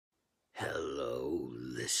Hello,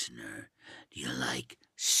 listener. Do you like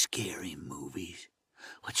scary movies?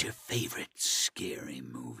 What's your favorite scary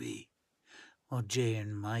movie? Well, Jay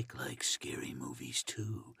and Mike like scary movies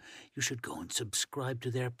too. You should go and subscribe to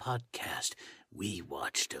their podcast, We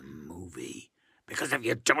Watched a Movie. Because if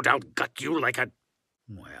you don't, I'll gut you like a...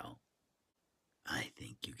 Well, I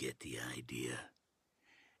think you get the idea.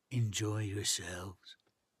 Enjoy yourselves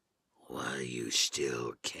while you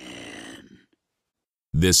still can.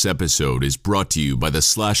 This episode is brought to you by the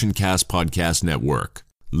Slash and Cast Podcast Network.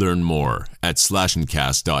 Learn more at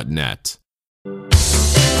slashandcast.net.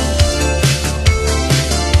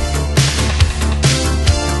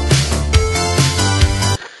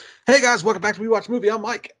 Hey guys, welcome back to We Watch Movie. I'm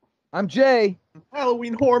Mike. I'm Jay.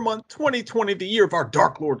 Halloween Horror Month 2020, the year of our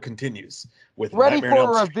Dark Lord, continues with Ready Nightmare on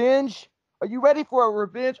for Elm a revenge? Are you ready for a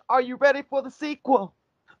revenge? Are you ready for the sequel?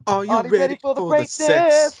 Are you ready for the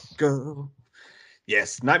sex go?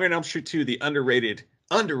 Yes, Nightmare on Elm Street 2, the underrated,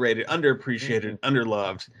 underappreciated,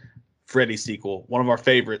 underloved Freddy sequel. One of our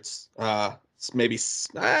favorites. Maybe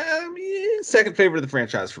second favorite of the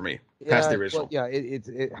franchise for me, past the original.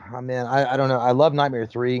 Well, man, I don't know. I love Nightmare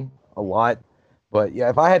 3 a lot. But yeah,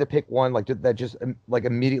 if I had to pick one that just like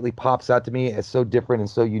immediately pops out to me as so different and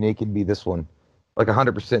so unique, it'd be this one. Like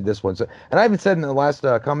 100% this one. So, and I even said in the last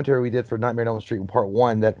commentary we did for Nightmare on Elm Street Part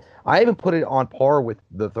 1 that I even put it on par with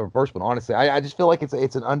the first one, honestly. I just feel like it's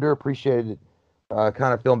an underappreciated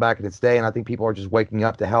kind of film back in its day, and I think people are just waking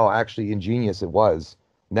up to how actually ingenious it was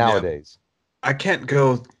nowadays. Yeah. I can't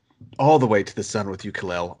go all the way to the sun with you,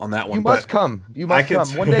 Khalil, on that one. You must come. You must come.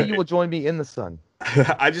 One day you will join me in the sun.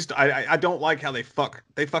 I don't like how they fuck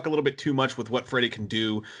a little bit too much with what Freddy can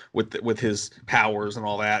do with his powers and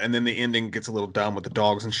all that, and then the ending gets a little dumb with the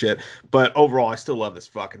dogs and shit. But overall, I still love this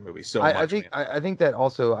fucking movie so much. I think that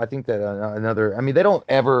another. I mean,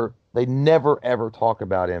 they never ever talk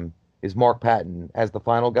about him is Mark Patton as the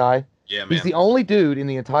final guy. Yeah, man. He's the only dude in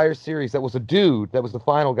the entire series that was the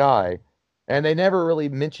final guy, and they never really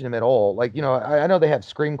mention him at all. Like, you know, I know they have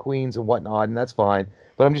Scream Queens and whatnot, and that's fine.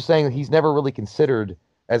 But I'm just saying that he's never really considered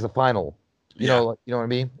as a final. You know what I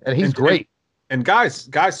mean? And he's great. And guys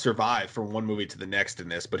survive from one movie to the next in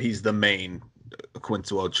this, but he's the main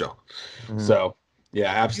Quintuocho. Mm-hmm. So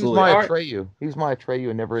yeah, absolutely. He's my Atreyu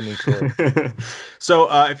and never ending story. So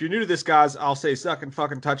if you're new to this, guys, I'll say suck and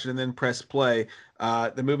fucking touch it and then press play.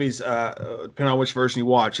 The movie's depending on which version you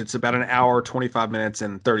watch, it's about an hour, 25 minutes,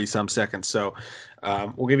 and 30 some seconds. So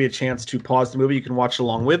we'll give you a chance to pause the movie. You can watch it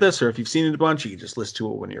along with us, or if you've seen it a bunch, you can just listen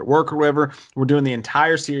to it when you're at work or whatever. We're doing the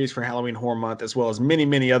entire series for Halloween Horror Month, as well as many,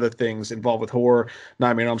 many other things involved with horror,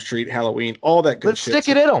 Nightmare on Elm Street, Halloween, all that good shit. Let's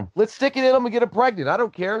stick it in them. Let's stick it in them and get them pregnant. I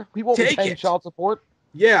don't care. We won't be paying child support.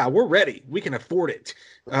 Yeah, we're ready. We can afford it.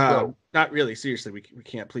 Not really. Seriously, we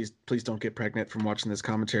can't. Please don't get pregnant from watching this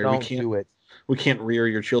commentary. Don't do it. We can't rear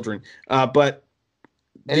your children. But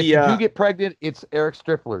if you do get pregnant, it's Eric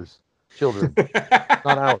Striffler's children,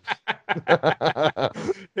 not ours.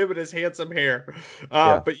 Him and his handsome hair.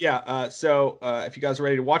 But yeah, so if you guys are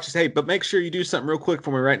ready to watch this, hey, but make sure you do something real quick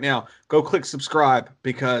for me right now. Go click subscribe,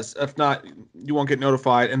 because if not, you won't get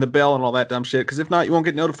notified, and the bell and all that dumb shit, because if not, you won't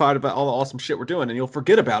get notified about all the awesome shit we're doing, and you'll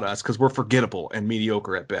forget about us because we're forgettable and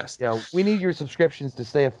mediocre at best. Yeah, we need your subscriptions to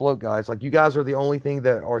stay afloat, guys. Like, you guys are the only thing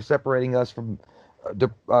that are separating us from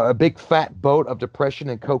a big fat boat of depression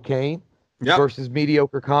and cocaine. Yep. Versus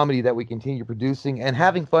mediocre comedy that we continue producing and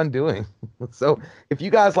having fun doing. So if you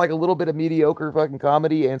guys like a little bit of mediocre fucking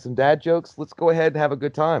comedy and some dad jokes, let's go ahead and have a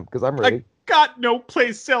good time, because I'm ready. I got no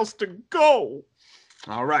place else to go.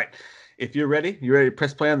 All right. If you're ready, you ready to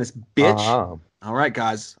press play on this bitch? All right,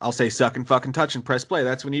 guys. I'll say suck and fucking touch and press play.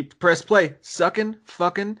 That's when you press play. Sucking,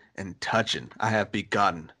 fucking, and touching. I have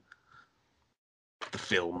begun the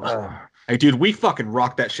film. Hey, dude, we fucking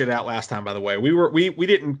rocked that shit out last time, by the way. We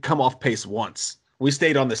didn't come off pace once. We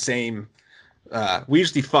stayed on the same. We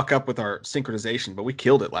usually fuck up with our synchronization, but we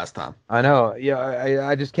killed it last time. I know. Yeah,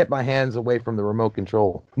 I just kept my hands away from the remote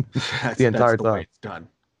control the entire time. Way it's done.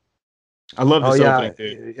 I love this opening,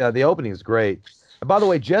 dude. Yeah, the opening is great. And by the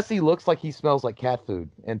way, Jesse looks like he smells like cat food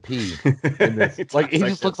and pee in this. He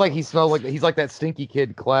just looks like he smells like he's like that stinky kid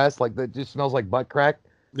in class, like that just smells like butt crack,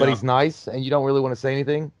 but he's nice, and you don't really want to say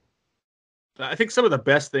anything. I think some of the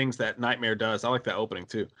best things that Nightmare does, I like that opening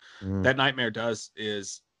too. That Nightmare does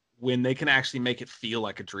is when they can actually make it feel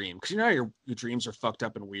like a dream. Because you know how your dreams are fucked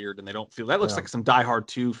up and weird, and they don't feel. That looks like some Die Hard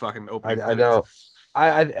 2 fucking opening. I know.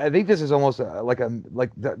 I think this is almost like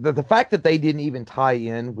the fact that they didn't even tie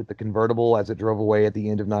in with the convertible as it drove away at the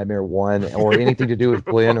end of Nightmare 1 or anything to do with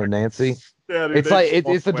Glenn or Nancy. Yeah, dude,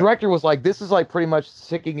 it's the director was like, this is like pretty much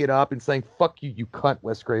sicking it up and saying, fuck you, you cunt,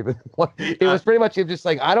 Wes Craven. It was pretty much him just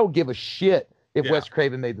saying, I don't give a shit if Wes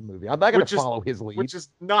Craven made the movie. I'm not going to follow his lead. Which is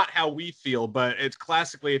not how we feel, but it's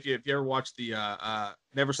classically, if you ever watch the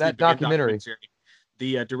Never Sleep Again documentary,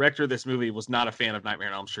 the director of this movie was not a fan of Nightmare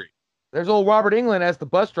on Elm Street. There's old Robert Englund as the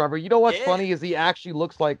bus driver. You know what's funny is he actually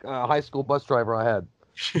looks like a high school bus driver I had.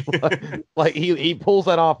 like he pulls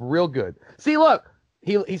that off real good. See, look,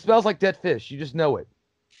 he smells like dead fish. You just know it.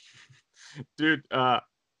 Dude,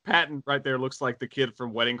 Patton right there looks like the kid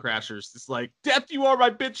from Wedding Crashers. It's like, death you are my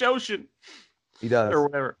bitch ocean. He does. Or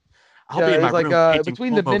whatever. I'll be in my room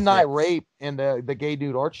between the Midnight Rape and the Gay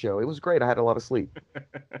Dude Art Show. It was great. I had a lot of sleep.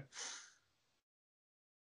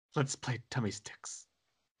 Let's play Tummy Sticks.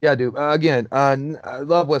 Yeah, dude. Again, I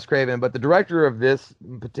love Wes Craven, but the director of this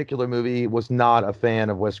particular movie was not a fan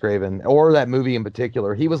of Wes Craven or that movie in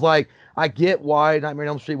particular. He was like, I get why Nightmare on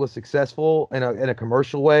Elm Street was successful in a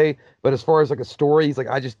commercial way, but as far as like a story, he's like,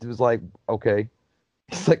 it was like, okay.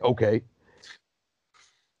 He's like, okay.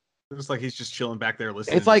 It's like he's just chilling back there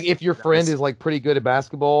listening. It's like if your friend is like pretty good at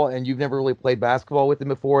basketball and you've never really played basketball with him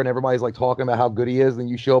before, and everybody's like talking about how good he is, and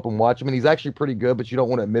you show up and watch him, and he's actually pretty good, but you don't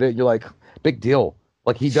want to admit it. You're like, big deal.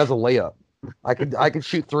 Like he does a layup. I could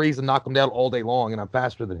shoot threes and knock them down all day long, and I'm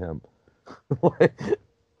faster than him.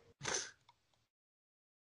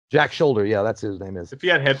 Jack Shoulder, yeah, that's his name is. If he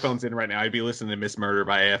had headphones in right now, I'd be listening to Miss Murder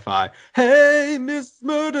by AFI. Hey, Miss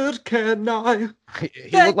Murdered, can I? He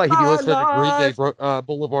looked like he'd be listening to Green Day,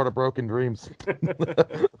 Boulevard of Broken Dreams.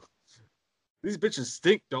 These bitches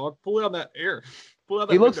stink, dog. Pull out that air. Pull out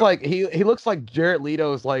that he looks window. like he looks like Jared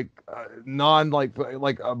Leto's like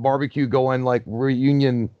like a barbecue going like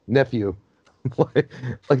reunion nephew,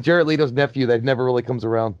 like Jared Leto's nephew that never really comes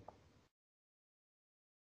around.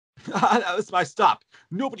 That was my stop.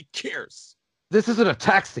 Nobody cares. This isn't a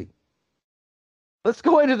taxi. Let's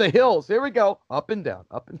go into the hills. Here we go. Up and down,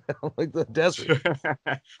 like the desert.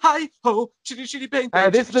 Hi ho, chitty chitty bang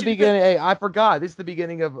bang. This is the beginning. Hey, I forgot. This is the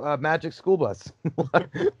beginning of Magic School Bus.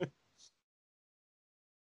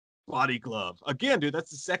 Body Glove. Again, dude,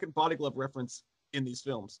 that's the second Body Glove reference in these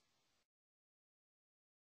films.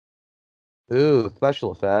 Ooh,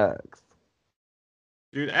 special effects.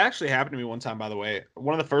 Dude, it actually happened to me one time, by the way.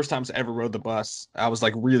 One of the first times I ever rode the bus, I was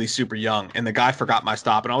like really super young, and the guy forgot my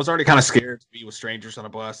stop, and I was already kind of scared to be with strangers on a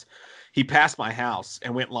bus. He passed my house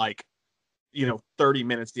and went like, 30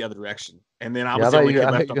 minutes the other direction. And then I was the only kid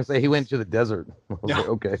left. I was going to say he went to the desert. I was like,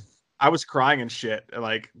 okay. I was crying and shit.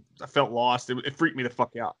 Like, I felt lost. It freaked me the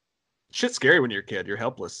fuck out. Shit's scary when you're a kid. You're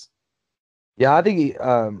helpless. Yeah, I think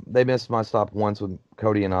they missed my stop once with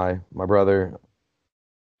Cody and I, my brother.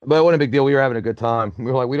 But it wasn't a big deal. We were having a good time. We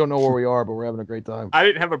were like, we don't know where we are, but we're having a great time. I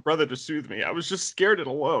didn't have a brother to soothe me. I was just scared and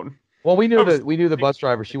alone. Well, we knew the bus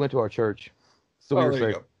driver. She went to our church, so we were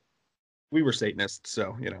safe. We were Satanists,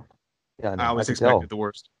 so Yeah, I always expected the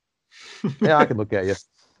worst. Yeah, I can look at you.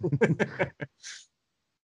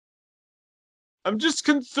 I'm just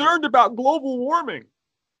concerned about global warming.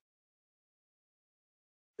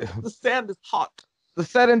 The sand is hot. The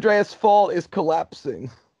San Andreas Fault is collapsing.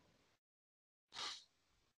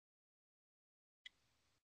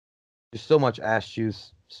 There's so much ash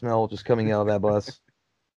juice smell just coming out of that bus.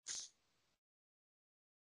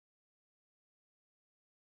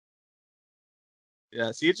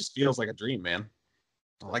 Yeah, see, it just feels like a dream, man.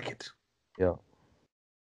 I like it. Yeah.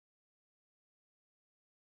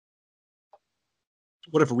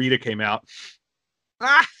 What if Rita came out?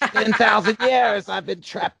 10,000 years I've been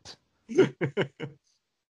trapped.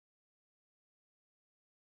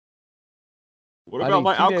 What about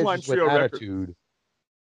my Alkaline Trio record? Attitude.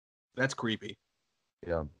 That's creepy.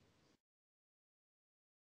 Yeah.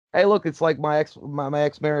 Hey, look, it's like my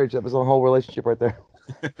ex marriage. That was a whole relationship right there.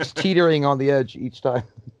 Just teetering on the edge each time.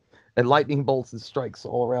 And lightning bolts and strikes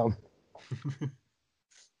all around.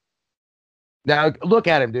 Now, look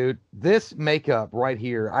at him, dude. This makeup right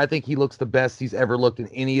here, I think he looks the best he's ever looked in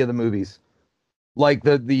any of the movies. Like,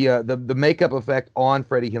 the makeup effect on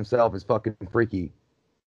Freddy himself is fucking freaky.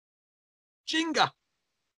 Jenga!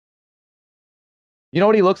 You know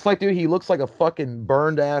what he looks like, dude? He looks like a fucking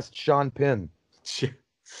burned-ass Sean Penn.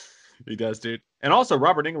 He does, dude. And also,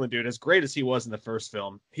 Robert Englund, dude, as great as he was in the first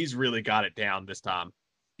film, he's really got it down this time.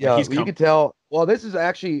 Yeah, you can tell. Well, this is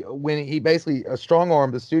actually when he basically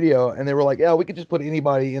strong-armed the studio, and they were like, yeah, we could just put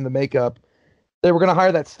anybody in the makeup. They were going to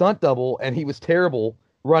hire that stunt double, and he was terrible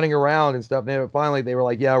running around and stuff. And then finally, they were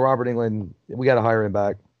like, yeah, Robert Englund, we got to hire him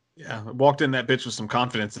back. Yeah, walked in that bitch with some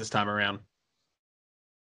confidence this time around.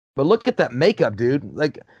 But look at that makeup, dude.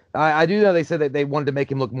 Like, I do know they said that they wanted to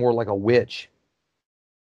make him look more like a witch.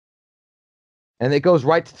 And it goes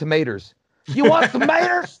right to tomatoes. You want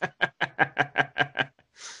tomatoes?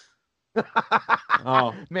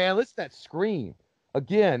 Oh man, listen to that scream.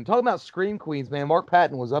 Again, talking about scream queens, man. Mark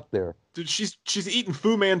Patton was up there. Dude, she's eating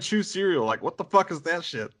Fu Manchu cereal. Like, what the fuck is that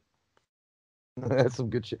shit? That's some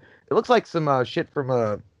good shit. It looks like some shit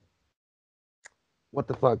from what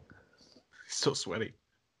the fuck? He's so sweaty.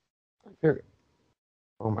 Here.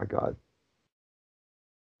 Oh my god.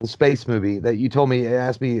 The space movie that you told me,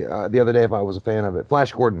 asked me the other day if I was a fan of it.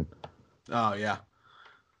 Flash Gordon. Oh yeah.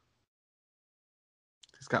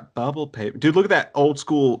 He's got bubble paper. Dude, look at that old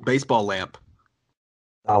school baseball lamp.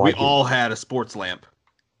 We all had a sports lamp.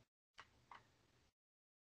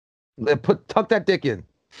 Tuck that dick in.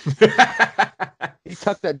 He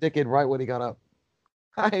tucked that dick in right when he got up.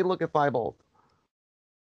 Hey, look at Thibault.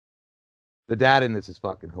 The dad in this is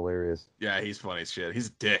fucking hilarious. Yeah, he's funny as shit. He's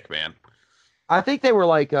a dick, man. I think they were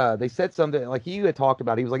like, they said something, like he had talked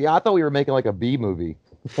about it. He was like, yeah, I thought we were making like a B movie.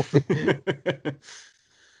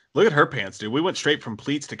 Look at her pants, dude. We went straight from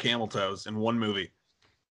pleats to camel toes in one movie.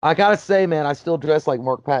 I gotta say, man, I still dress like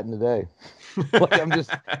Mark Patton today. Like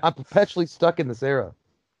I'm perpetually stuck in this era.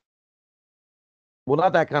 Well,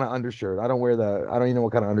 not that kind of undershirt. I don't even know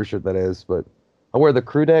what kind of undershirt that is, but I wear the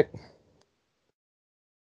crew neck.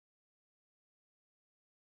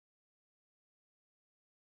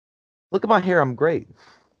 Look at my hair. I'm great.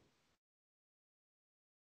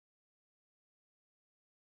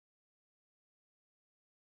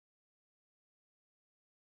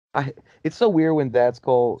 It's so weird when dads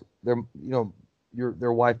call their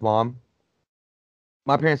wife mom.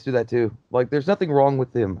 My parents do that too. Like, there's nothing wrong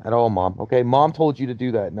with them at all, mom. Okay, mom told you to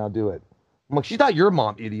do that. Now do it. I'm like, she's not your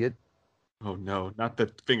mom, idiot. Oh no, not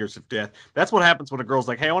the fingers of death. That's what happens when a girl's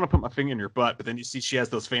like, "Hey, I want to put my finger in your butt," but then you see she has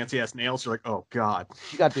those fancy ass nails. You're like, "Oh god."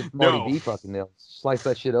 She got this Marty B fucking nails. Slice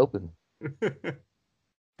that shit open.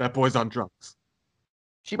 That boy's on drugs.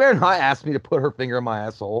 She better not ask me to put her finger in my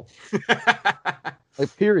asshole.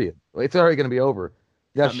 Like, period. It's already going to be over.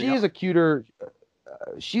 Now, she is a cuter.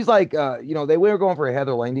 She's like, they were going for a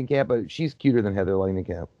Heather Langenkamp, but she's cuter than Heather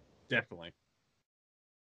Langenkamp. Definitely.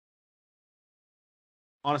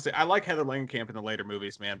 Honestly, I like Heather Langenkamp in the later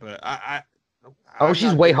movies, man, but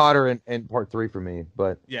she's way hotter in part 3 for me,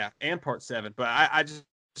 but yeah, and part 7, but I just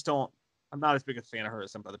don't. I'm not as big a fan of her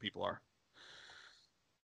as some other people are.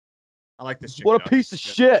 I like this chick. What a piece of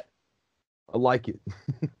shit. I like it.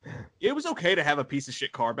 It was okay to have a piece of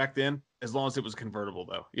shit car back then, as long as it was convertible,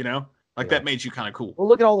 though. You know, that made you kind of cool. Well,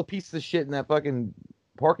 look at all the pieces of shit in that fucking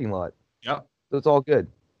parking lot. Yep. So it's all good.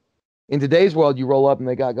 In today's world, you roll up and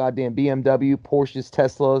they got goddamn BMW, Porsches,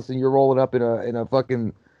 Teslas, and you're rolling up in a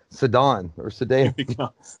fucking sedan or sedan.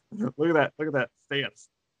 Look at that stance.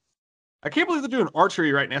 I can't believe they're doing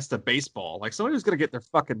archery right next to baseball. Like, somebody was gonna get their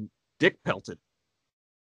fucking dick pelted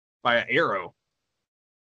by an arrow.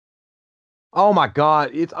 Oh my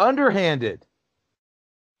god, it's underhanded.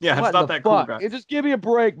 Yeah, it's not that cool, guys. Just give me a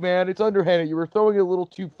break, man. It's underhanded. You were throwing it a little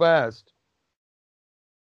too fast.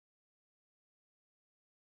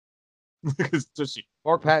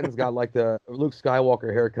 Mark Patton's got like the Luke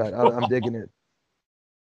Skywalker haircut. I'm digging it.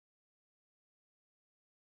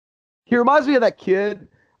 He reminds me of that kid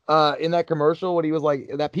in that commercial when he was like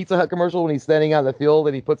that Pizza Hut commercial when he's standing out in the field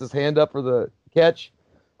and he puts his hand up for the catch.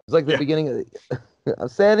 It's like the beginning of I'm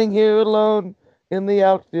standing here alone in the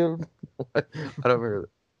outfield. I don't remember that.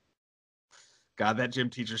 God, that gym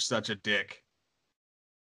teacher's such a dick.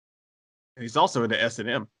 And he's also into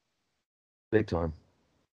S&M. Big time.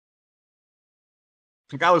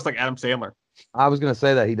 The guy looks like Adam Sandler. I was going to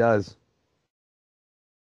say that he does.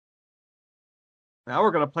 Now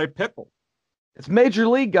we're going to play pickle. It's Major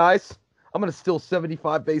League, guys. I'm going to steal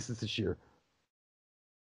 75 bases this year.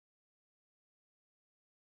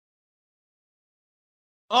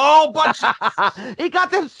 Oh, but he got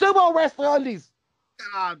them sumo wrestler undies.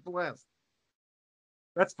 God bless.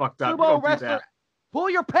 That's fucked up. Sumo wrestler. Pull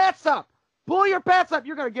your pants up. Pull your pants up.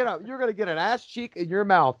 You're gonna get up. You're gonna get an ass cheek in your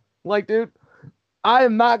mouth. Like, dude, I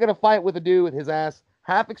am not gonna fight with a dude with his ass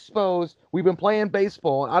half exposed. We've been playing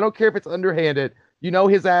baseball. I don't care if it's underhanded. You know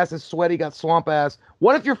his ass is sweaty, got swamp ass.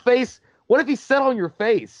 What if he sat on your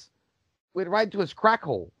face? Went right into his crack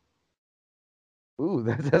hole. Ooh,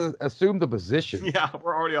 that doesn't assume the position. Yeah,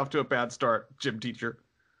 we're already off to a bad start, gym teacher.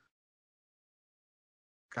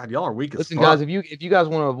 God, y'all are weak as fuck. Listen, guys, if you guys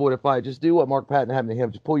want to avoid a fight, just do what Mark Patton happened to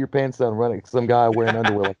him. Just pull your pants down and run at some guy wearing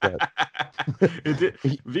underwear like that.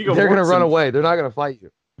 They're going to run away. They're not going to fight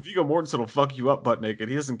you. Viggo Mortensen will fuck you up butt naked.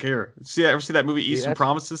 He doesn't care. Ever see that movie Eastern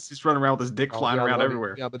Promises? He's running around with his dick flying around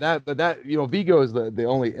everywhere. Yeah, but that Viggo is the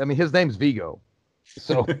only. I mean, his name's Viggo,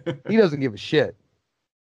 so he doesn't give a shit.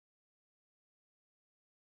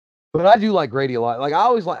 But I do like Grady a lot. Like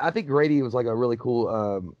I think Grady was like a really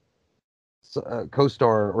cool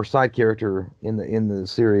co-star or side character in the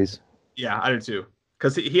series. Yeah, I do too.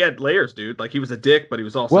 Because he had layers, dude. Like he was a dick, but he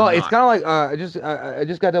was also Well, not. it's kind of like I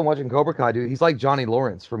just got done watching Cobra Kai, dude. He's like Johnny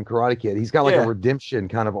Lawrence from Karate Kid. He's got like a redemption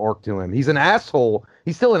kind of arc to him. He's an asshole.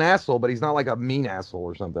 He's still an asshole, but he's not like a mean asshole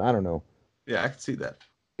or something. I don't know. Yeah, I can see that.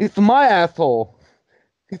 It's my asshole.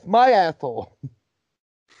 It's my asshole.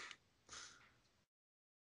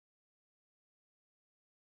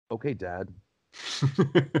 Okay, Dad.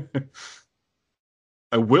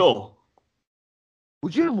 I will.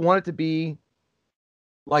 Would you have wanted to be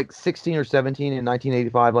like 16 or 17 in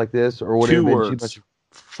 1985 like this, or would it have been too much?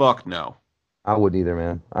 Fuck no. I wouldn't either,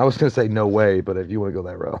 man. I was gonna say no way, but if you want to go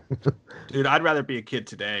that route, dude, I'd rather be a kid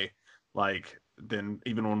today, like, than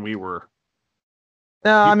even when we were.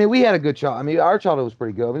 No, I mean we had a good child. I mean our childhood was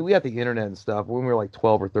pretty good. I mean we had the internet and stuff when we were like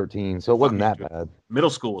 12 or 13, so it wasn't that bad. Middle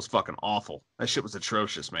school was fucking awful. That shit was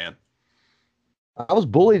atrocious, man. I was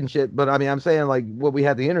bullied and shit, but I mean I'm saying like what we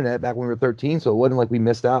had the internet back when we were 13, so it wasn't like we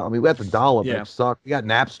missed out. I mean we had the dial-up, which sucked. We got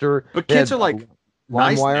Napster. But kids are like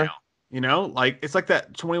nice wire. now. You know, like it's like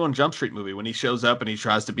that 21 Jump Street movie when he shows up and he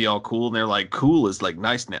tries to be all cool and they're like, cool is like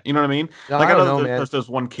nice now. You know what I mean? No, like I don't know, man. There's those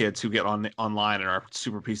one kids who get online and are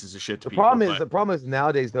super pieces of shit to the problem is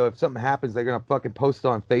nowadays though, if something happens, they're gonna fucking post it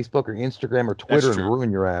on Facebook or Instagram or Twitter and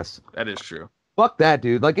ruin your ass. That is true. Fuck that,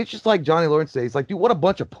 dude. Like it's just like Johnny Lawrence says. It's like, dude, what a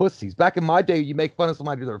bunch of pussies. Back in my day, you make fun of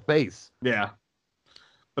somebody to their face. Yeah.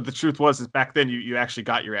 But the truth was, is back then you actually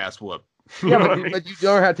got your ass whooped. Yeah, but you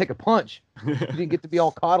learned how to take a punch. You didn't get to be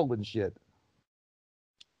all coddled and shit.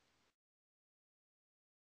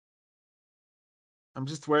 I'm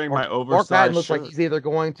just wearing my oversized Mark Patton looks shirt. like he's either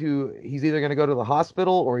going to go to the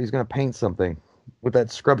hospital or he's going to paint something with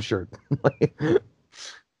that scrub shirt.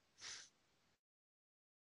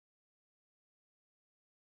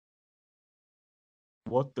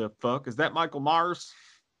 What the fuck? Is that Michael Myers?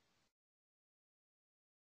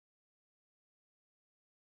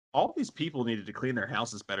 All these people needed to clean their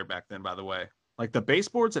houses better back then, by the way. Like the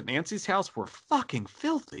baseboards at Nancy's house were fucking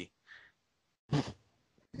filthy.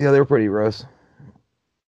 Yeah, they were pretty gross.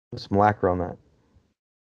 Put some lacquer on that.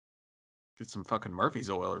 Get some fucking Murphy's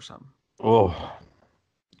oil or something. Oh,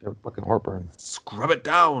 fucking heartburn. Scrub it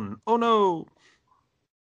down. Oh no.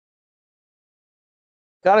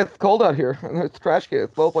 God, it's cold out here. It's trash can.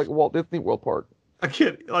 It smells like Walt Disney World Park. I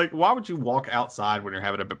can't, like, why would you walk outside when you're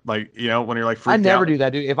having when you're like freaked out? I never do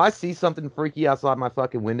that, dude. If I see something freaky outside my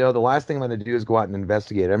fucking window, the last thing I'm going to do is go out and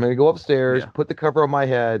investigate. I'm going to go upstairs, put the cover on my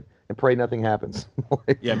head, and pray nothing happens.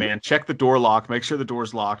 Yeah, man. Check the door lock. Make sure the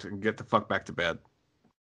door's locked and get the fuck back to bed.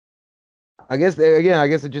 I guess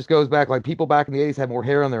it just goes back. Like, people back in the 80s had more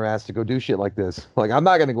hair on their ass to go do shit like this. Like, I'm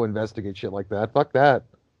not going to go investigate shit like that. Fuck that.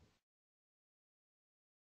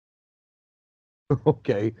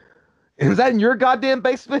 Okay. Is that in your goddamn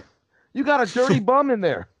basement? You got a dirty bum in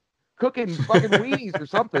there cooking fucking weenies or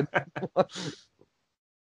something.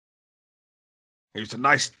 Here's a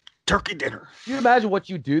nice turkey dinner. Can you imagine what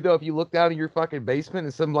you do though if you look down in your fucking basement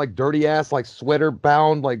and some like dirty ass like sweater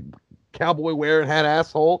bound like cowboy wearing hat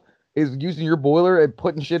asshole is using your boiler and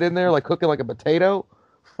putting shit in there like cooking like a potato?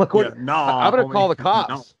 Like what? Yeah, no, I'm gonna call the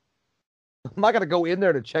cops. No. I'm not gonna go in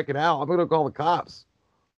there to check it out. I'm gonna call the cops.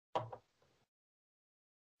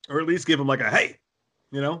 Or at least give them like a hey,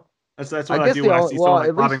 you know. That's what I do when I see someone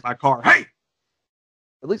like robbing my car. Hey.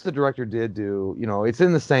 At least the director did do. You know, it's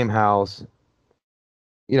in the same house.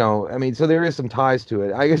 You know, I mean, so there is some ties to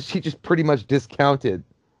it. I guess she just pretty much discounted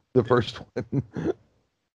the first one.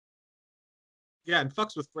 Yeah, and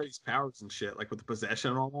fucks with Freddy's powers and shit, like with the possession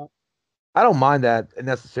and all that. I don't mind that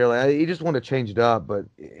necessarily. He just wanted to change it up, but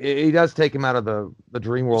he does take him out of the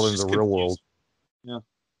dream world into the real world. Yeah.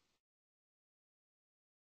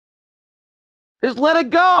 Just let it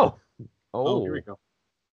go. Oh, here we go.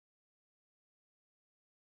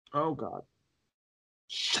 Oh God.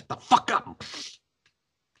 Shut the fuck up.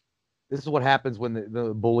 This is what happens when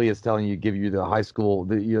the bully is telling you, give you the high school,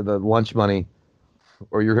 the lunch money,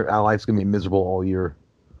 or your life's gonna be miserable all year.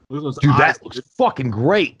 Dude, that looks fucking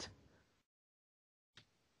great.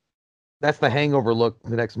 That's the hangover look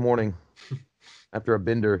the next morning after a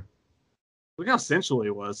bender. Look how sensual he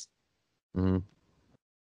was. Mm-hmm.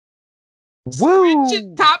 Woo!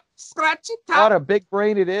 Scratchy top. What a big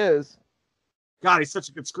brain it is. God, he's such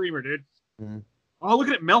a good screamer, dude. Mm-hmm. Oh, look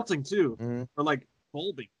at it melting too, or like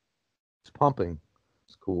bulbing. It's pumping.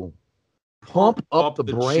 It's cool. Pump up the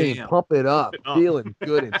brain. Jam. Pump it up. Feeling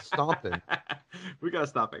good and stomping. We gotta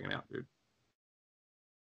stop hanging out, dude.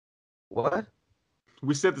 What?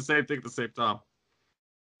 We said the same thing at the same time.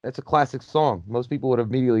 That's a classic song. Most people would have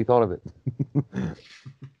immediately thought of it.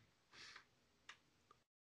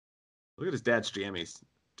 Look at his dad's jammies.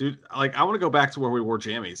 Dude, like, I want to go back to where we wore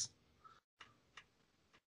jammies.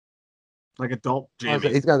 Like adult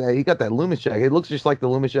jammies. He got that Loomis jacket. It looks just like the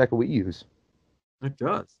Loomis jacket we use. It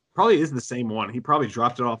does. Probably is the same one. He probably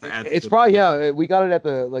dropped it off at. It's probably we got it at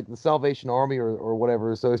the Salvation Army or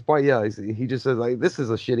whatever. So it's probably he just says like this is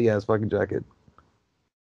a shitty ass fucking jacket.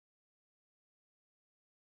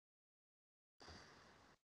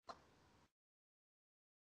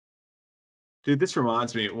 Dude, this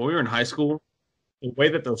reminds me when we were in high school, the way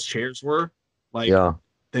that those chairs were, like,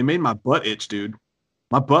 they made my butt itch, dude.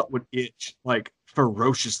 My butt would itch like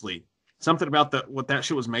ferociously. Something about what that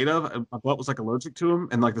shit was made of. My butt was like allergic to them,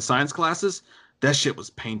 and like the science classes, that shit was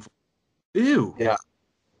painful. Ew. Yeah.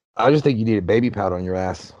 I just think you need a baby powder on your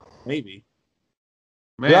ass. Maybe.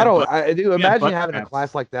 Man, I do imagine having a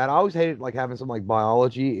class like that. I always hated like having some like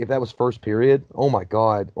biology. If that was first period, oh my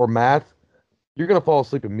god, or math, you're gonna fall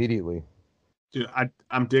asleep immediately. Dude,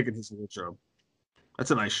 I'm digging his wardrobe.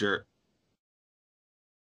 That's a nice shirt.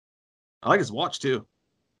 I like his watch too.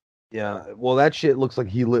 Yeah, well, that shit looks like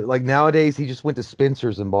like nowadays he just went to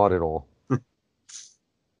Spencer's and bought it all.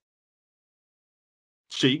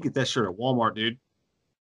 Shit, you can get that shirt at Walmart, dude.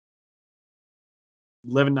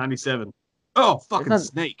 $11.97. Oh, fucking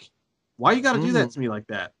snake! Why you got to do that to me like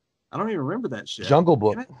that? I don't even remember that shit. Jungle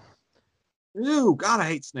Book. Ew, God, I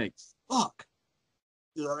hate snakes. Fuck.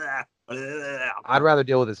 I'd rather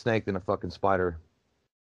deal with a snake than a fucking spider.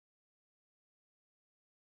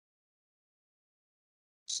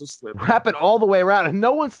 Wrap it all the way around, and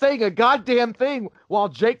no one's saying a goddamn thing while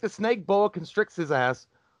Jake the Snake boa constricts his ass.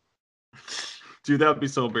 Dude, that would be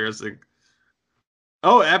so embarrassing.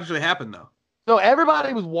 Oh, it actually happened though. So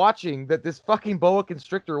everybody was watching that this fucking boa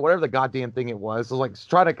constrictor, or whatever the goddamn thing it was like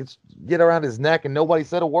trying to get around his neck, and nobody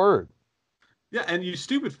said a word. Yeah, and you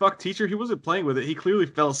stupid fuck teacher, he wasn't playing with it. He clearly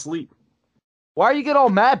fell asleep. Why are you getting all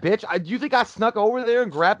mad, bitch? Do you think I snuck over there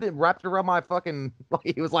and grabbed it and wrapped it around my fucking...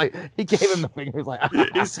 Like, he was like... He gave him the finger. He was like...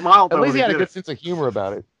 He smiled. At least he had a good sense of humor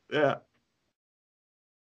about it. Yeah.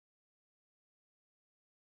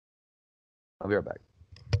 I'll be right back.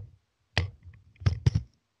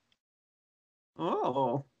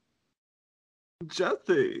 Oh.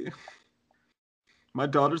 Jesse. My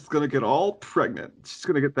daughter's going to get all pregnant. She's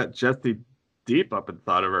going to get that Jesse deep up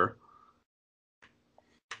inside of her.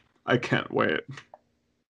 I can't wait.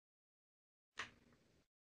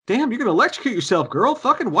 Damn, you're gonna electrocute yourself, girl.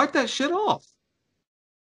 Fucking wipe that shit off.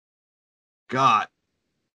 God.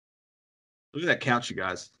 Look at that couch, you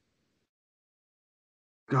guys.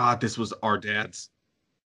 God, this was our dad's.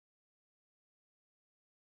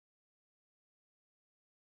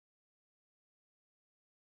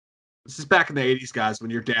 This is back in the 80s, guys,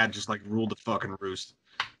 when your dad just like ruled the fucking roost.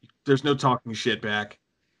 There's no talking shit back.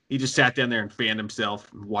 He just sat down there and fanned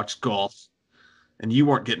himself and watched golf. And you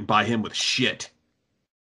weren't getting by him with shit.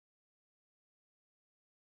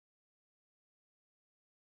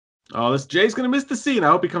 Oh, this Jay's going to miss the scene. I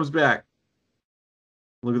hope he comes back.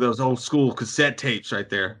 Look at those old school cassette tapes right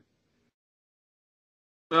there.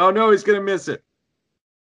 Oh, no, he's going to miss it.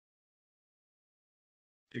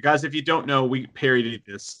 You guys, if you don't know, we parodied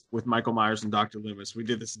this with Michael Myers and Dr. Loomis. We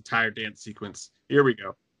did this entire dance sequence. Here we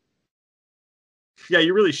go. Yeah,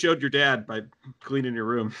 you really showed your dad by cleaning your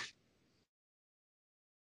room.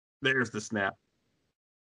 There's the snap.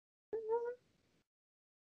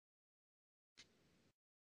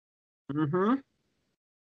 Mm-hmm.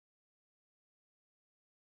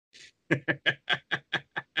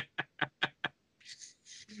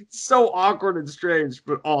 So awkward and strange,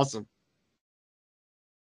 but awesome.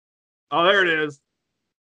 Oh, there it is.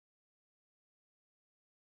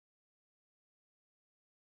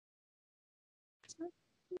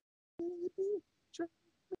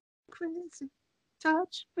 Crazy,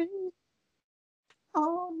 touch me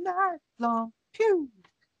all night long. Pew.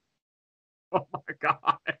 Oh my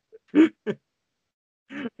god.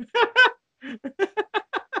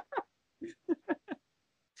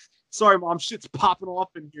 Sorry, Mom. Shit's popping off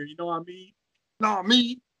in here. You know what I mean? Not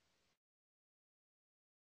me.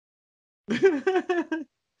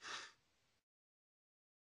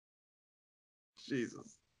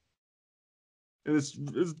 Jesus. And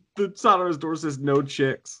the sign on his door says no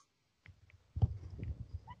chicks.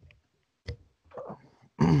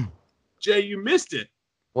 Jay, you missed it.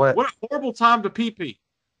 What? What a horrible time to pee-pee.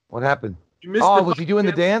 What happened? You missed was he doing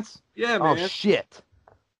the dance? Yeah, man. Oh, shit.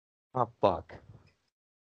 Oh, fuck.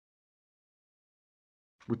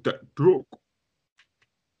 With that drunk.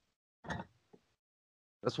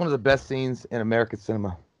 That's one of the best scenes in American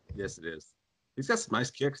cinema. Yes, it is. He's got some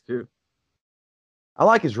nice kicks, too. I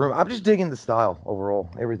like his room. I'm just digging the style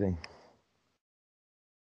overall. Everything.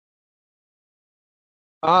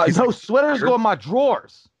 No, sweaters go in my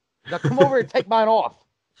drawers. Now come over and take mine off.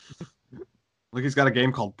 Look, he's got a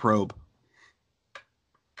game called Probe.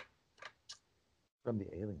 From the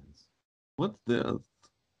aliens. What's this?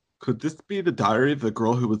 Could this be the diary of the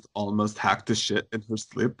girl who was almost hacked to shit in her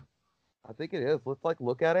sleep? I think it is. Let's like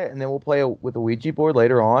look at it, and then we'll play with a Ouija board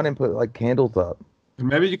later on and put like candles up.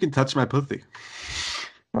 Maybe you can touch my pussy.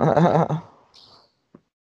 I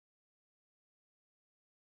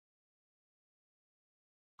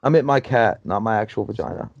meant my cat, not my actual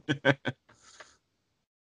vagina. It's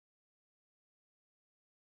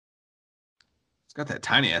got that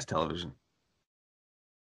tiny ass television.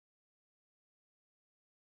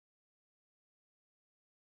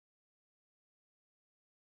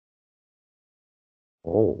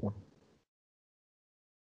 Oh.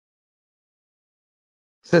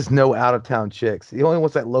 Says no out of town chicks. He only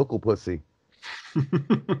wants that local pussy.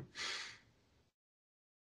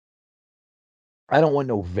 I don't want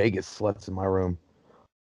no Vegas sluts in my room.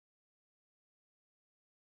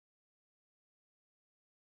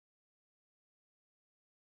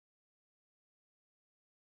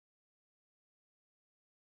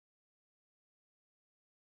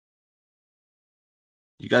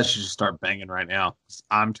 You guys should just start banging right now.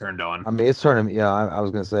 I'm turned on. I mean, it's turning. Yeah, I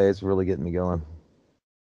was gonna say it's really getting me going.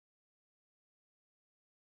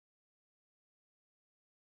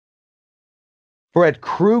 Fred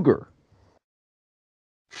Krueger.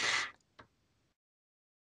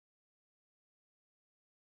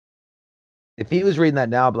 If he was reading that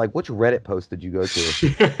now, I'd be like, which Reddit post did you go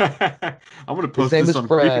to? I'm gonna His post name this is on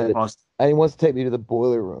Fred, Creepypasta. and he wants to take me to the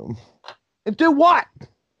boiler room. And do what?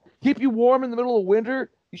 Keep you warm in the middle of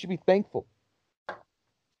winter? You should be thankful.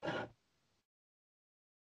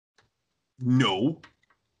 No.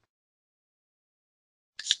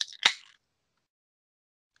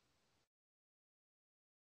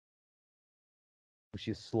 Was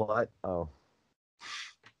she a slut? Oh.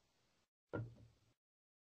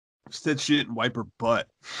 Said she didn't wipe her butt.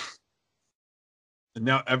 And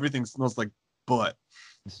now everything smells like butt.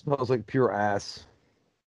 It smells like pure ass.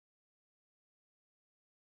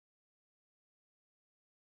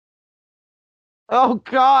 Oh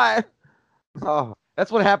God. Oh, that's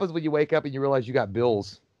what happens when you wake up and you realize you got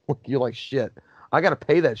bills. You're like, shit, I gotta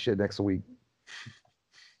pay that shit next week.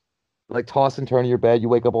 Like toss and turn in your bed, you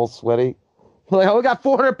wake up all sweaty. You're like, oh, I got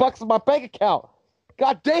 $400 in my bank account.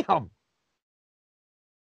 God damn.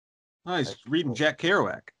 Nice reading Jack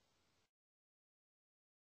Kerouac.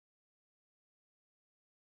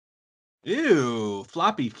 Ew,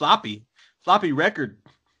 floppy record.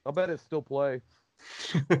 I'll bet it still play.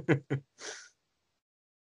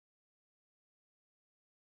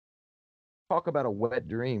 Talk about a wet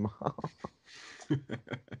dream.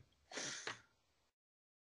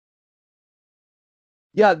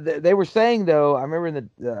 Yeah, they were saying though. I remember in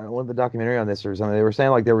the one of the documentary on this or something. They were saying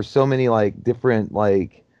like there were so many like different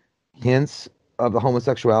like hints of the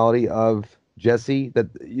homosexuality of Jesse that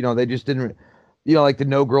they just didn't like the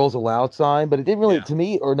no girls allowed sign, but it didn't really to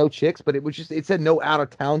me or no chicks, but it said no out of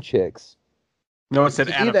town chicks. No, it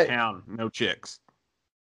said out of town, no chicks.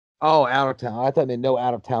 Oh, out of town. I thought it meant no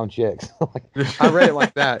out of town chicks. I read it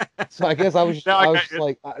like that, so I guess I was just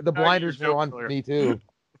like the blinders were on me too.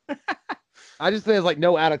 I just think it's like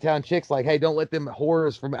no out of town chicks. Like, hey, don't let them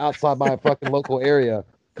whores from outside my fucking local area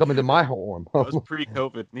come into my home. That was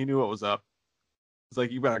pre-COVID. He knew what was up. It's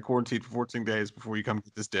like you got to quarantine for 14 days before you come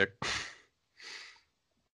get this dick.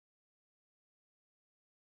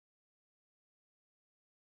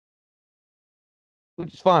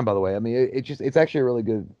 Which is fine, by the way. I mean, it's actually a really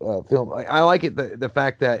good film. I like it the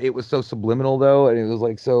fact that it was so subliminal though, and it was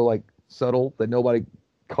like so like subtle that nobody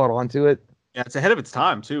caught on to it. Yeah, it's ahead of its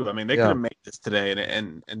time too. I mean, they could have made this today,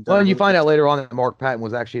 and well, and you find out later on that Mark Patton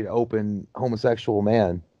was actually an open homosexual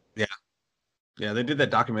man. Yeah, they did that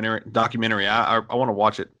documentary. I want to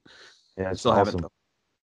watch it. Yeah, it's still awesome. haven't though.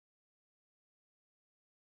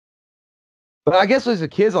 But I guess as a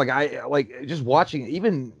kid, like I like just watching it,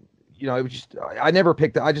 even it was just I never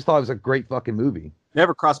picked it. I just thought it was a great fucking movie.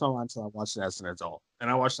 Never crossed my mind until I watched it as an adult. And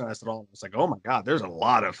I watched it as an adult and I was like, oh my God, there's a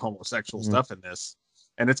lot of homosexual stuff in this.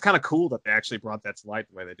 And it's kind of cool that they actually brought that to light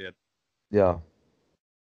the way they did. Yeah.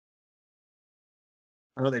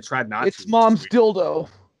 I know they tried not it's to. It's mom's dildo.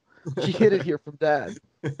 She hid it here from dad.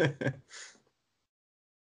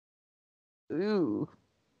 Ooh.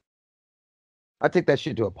 I take that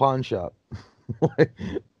shit to a pawn shop.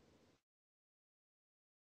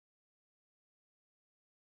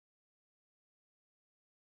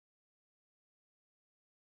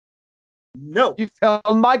 No. You tell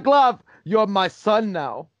my glove, you're my son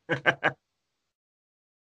now.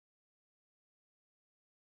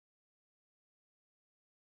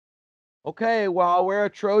 Okay, well, I'll wear a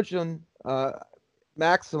Trojan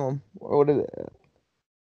Maximum. Or what is it?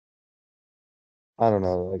 I don't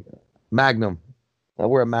know, like Magnum. I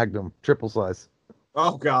wear a Magnum, triple size.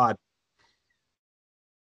 Oh God.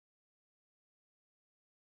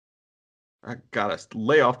 I gotta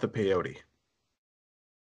lay off the peyote.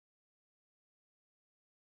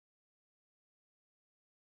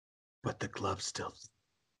 But the glove still.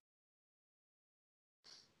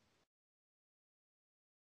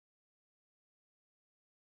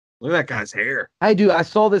 Look at that guy's hair. Hey, dude, I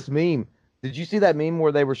saw this meme. Did you see that meme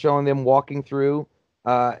where they were showing them walking through,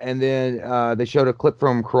 and then they showed a clip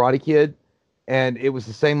from Karate Kid, and it was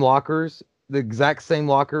the same lockers, the exact same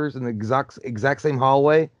lockers, and the exact same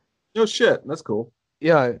hallway. No shit. That's cool.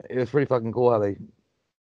 Yeah, it was pretty fucking cool how they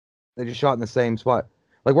just shot in the same spot,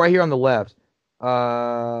 like right here on the left.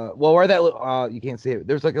 Well, where that you can't see it.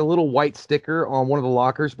 There's like a little white sticker on one of the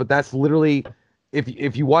lockers, but that's literally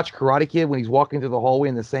if you watch Karate Kid when he's walking through the hallway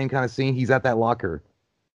in the same kind of scene, he's at that locker.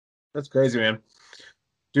 That's crazy, man.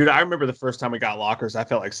 Dude, I remember the first time we got lockers. I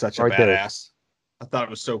felt like such a Right there. badass. I thought it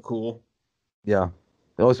was so cool. Yeah,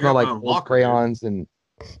 they always smell like old locker, crayons and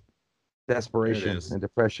There desperation it is. and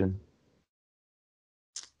depression.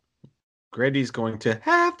 Grady's going to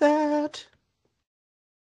have that.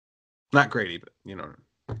 Not Grady, but you know.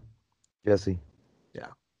 Jesse. Yeah.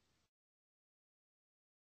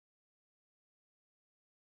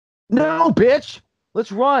 No, bitch.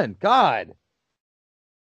 Let's run. God.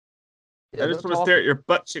 I just want to stare at your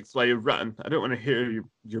butt cheeks while you run. I don't want to hear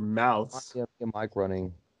your mouths. Yeah, Mike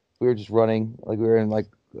running. We were just running like we were in like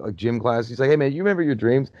a gym class. He's like, "Hey man, you remember your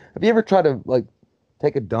dreams? Have you ever tried to like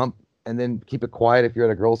take a dump and then keep it quiet if you're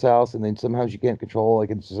at a girl's house and then somehow you can't control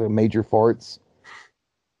like it's just a major farts?"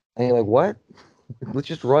 And you're like, "What? Let's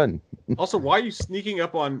just run." Also, why are you sneaking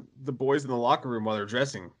up on the boys in the locker room while they're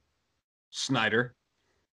dressing, Schneider?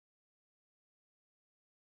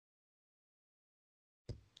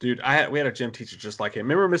 Dude, we had a gym teacher just like him.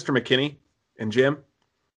 Remember Mr. McKinney in gym?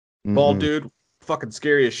 Bald dude, fucking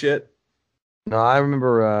scary as shit. No, I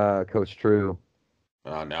remember Coach True.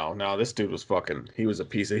 Oh no, this dude was he was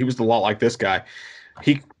he was a lot like this guy.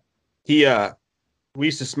 We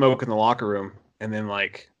used to smoke in the locker room, and then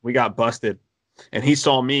like we got busted, and he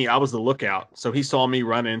saw me. I was the lookout, so he saw me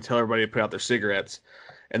running and tell everybody to put out their cigarettes,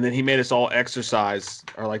 and then he made us all exercise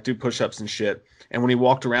or like do push-ups and shit. And when he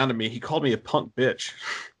walked around to me, he called me a punk bitch.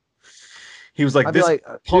 He was like, I'd be "This like,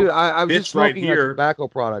 punk dude, I'm bitch just smoking right a here." tobacco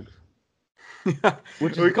product,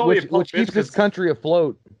 which keeps this because country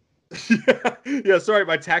afloat. yeah, sorry,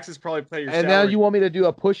 my taxes probably pay your And salary. now you want me to do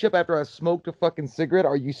a push-up after I smoked a fucking cigarette?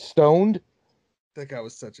 Are you stoned? That guy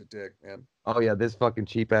was such a dick, man. Oh yeah, this fucking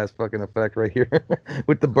cheap ass fucking effect right here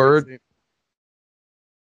with the bird.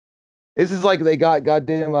 This is like they got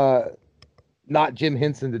goddamn not Jim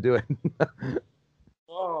Henson to do it.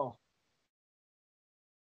 Oh.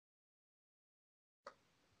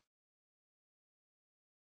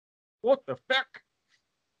 What the fuck?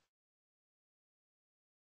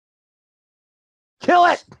 Kill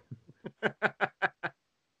it.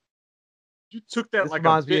 You took that This like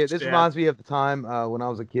reminds a me. bitch, This Dad. reminds me of the time when I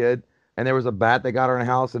was a kid, and there was a bat that got our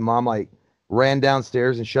house, and Mom like ran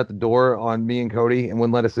downstairs and shut the door on me and Cody and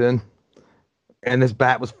wouldn't let us in. And this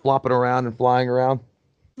bat was flopping around and flying around.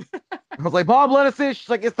 I was like, "Mom, let us in." She's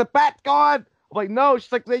like, "It's the bat gone." I'm like, "No."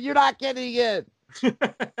 She's like, "You're not getting it."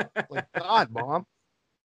 I'm like, God, Mom.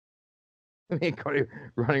 Me and Cody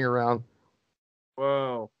running around.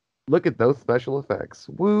 Whoa. Look at those special effects.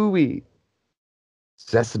 Woo-wee.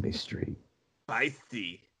 Sesame Street.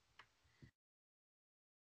 Spicy.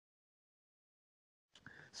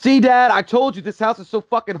 See, Dad, I told you this house is so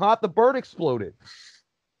fucking hot, the bird exploded.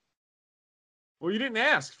 Well, you didn't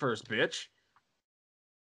ask first, bitch.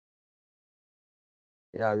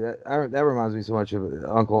 Yeah, that reminds me so much of an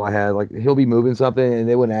uncle I had. Like, he'll be moving something, and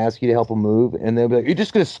they wouldn't ask you to help him move. And they'll be like, "You're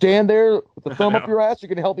just going to stand there with the thumb up your ass? You're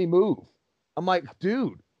going to help me move." I'm like,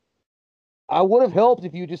 "Dude, I would have helped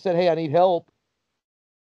if you just said, 'Hey, I need help.'"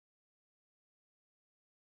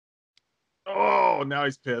 Oh, now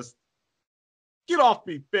he's pissed. Get off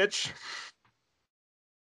me, bitch.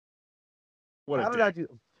 What How a did I dick.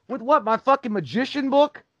 do? With what? My fucking magician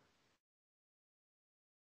book?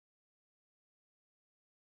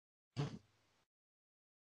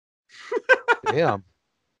 Damn.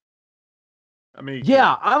 I mean,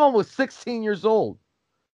 Yeah, I'm almost 16 years old.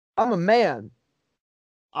 I'm a man.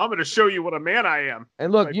 I'm going to show you what a man I am.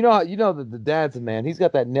 And look, Like, you know that the dad's a man. He's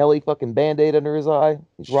got that Nelly fucking Band-Aid under his eye.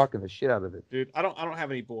 He's rocking the shit out of it. dude, I don't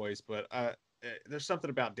have any boys, but there's something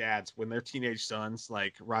about dads when their teenage sons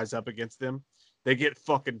like rise up against them. They get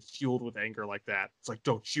fucking fueled with anger like that. It's like,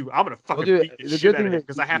 don't you? I'm gonna fucking beat the shit out of him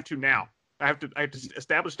because I have to now. I have to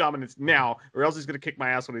establish dominance now, or else he's gonna kick my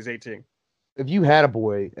ass when he's 18. If you had a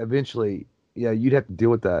boy, eventually, yeah, you'd have to deal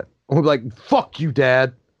with that. I'm like, fuck you,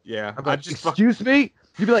 Dad. Yeah. I'm like, excuse me?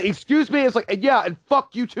 You'd be like, excuse me? It's like, yeah, and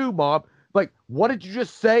fuck you too, Mom. Like, what did you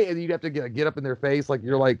just say? And you'd have to get up in their face, like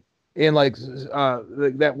you're like in like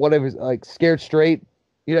that whatever, like scared straight.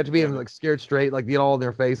 You'd have to be in like scared straight, like get all in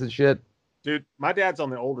their face and shit. Dude, my dad's on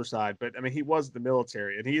the older side, but I mean, he was in the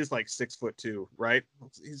military, and he is like 6'2", right?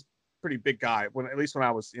 He's a pretty big guy. At least when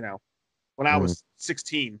I was, when I was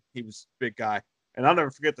 16, he was a big guy. And I'll never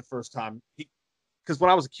forget the first time because when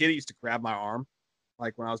I was a kid, he used to grab my arm,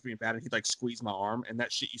 like when I was being bad, and he'd like squeeze my arm, and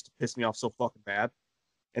that shit used to piss me off so fucking bad.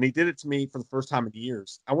 And he did it to me for the first time in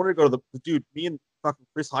years. I wanted to go to the dude. Me and fucking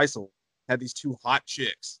Chris Heisel had these two hot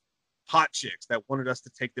chicks that wanted us to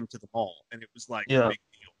take them to the mall, and it was like a big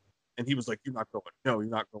deal. And he was like, "You're not going. No, you're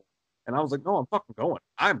not going." And I was like, "No, I'm fucking going.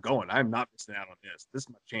 I'm going. I'm not missing out on this. This is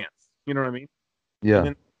my chance." You know what I mean? Yeah. And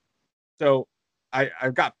then, so I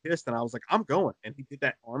got pissed, and I was like, "I'm going." And he did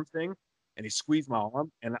that arm thing, and he squeezed my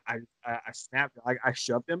arm, and I snapped. I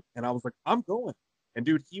shoved him, and I was like, "I'm going." And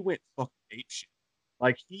dude, he went fucking ape shit.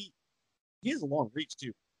 Like he has a long reach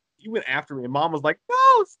too. He went after me, and Mom was like,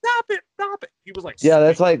 "No, stop it, stop it." He was like, yeah,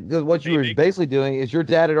 that's like what you were big. basically doing is your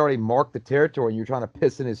dad had already marked the territory, and you're trying to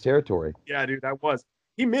piss in his territory. Yeah, dude, that was.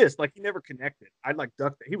 He missed, like he never connected. I like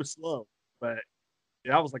ducked it. He was slow, but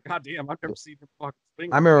yeah, I was like, God damn, I've never seen him fucking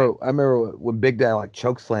swing. I remember when Big Dad like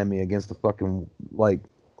choke slammed me against the fucking like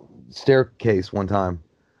staircase one time,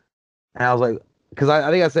 and I was like, because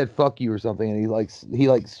I think I said fuck you or something, and he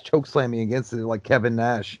choke slammed me against it like Kevin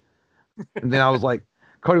Nash, and then I was like,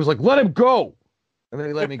 Cody was like, let him go, and then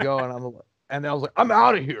he let me go, and I was like, I'm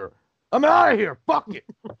out of here, fuck it,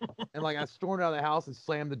 and like I stormed out of the house and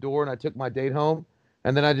slammed the door, and I took my date home,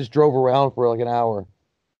 and then I just drove around for like an hour,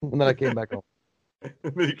 and then I came back home.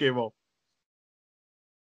 And then he came home.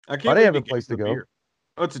 I can't I didn't have a place to go. Beer.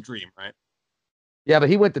 Oh, it's a dream, right? Yeah, but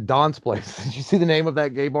he went to Don's Place. Did you see the name of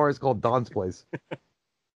that gay bar? It's called Don's Place.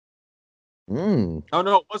 Oh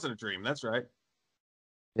no, it wasn't a dream. That's right.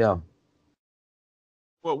 Yeah.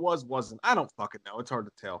 Well, it wasn't. I don't fucking know. It's hard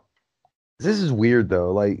to tell. This is weird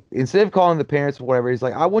though. Like instead of calling the parents or whatever, he's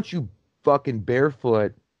like, I want you fucking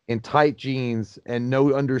barefoot in tight jeans and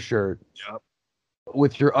no undershirt. Yep.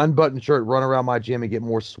 With your unbuttoned shirt, run around my gym and get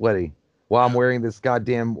more sweaty while I'm wearing this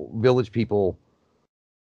goddamn Village People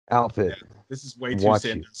outfit. Yeah, this is way too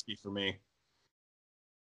Sandusky for me.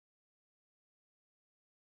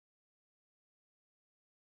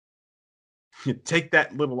 You take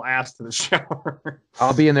that little ass to the shower.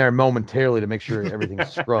 I'll be in there momentarily to make sure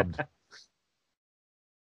everything's scrubbed.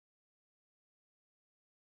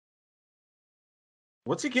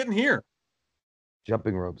 What's he getting here?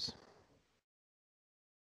 Jumping ropes.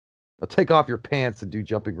 Now take off your pants and do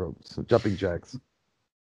jumping ropes, jumping jacks.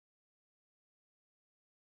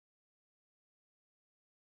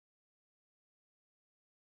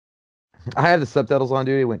 I had the subtitles on,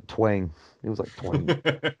 dude. It went twang. It was like twang.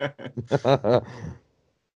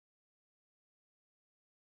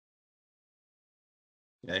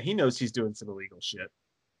 Yeah, he knows he's doing some illegal shit.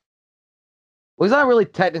 Well, he's not really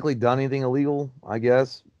technically done anything illegal, I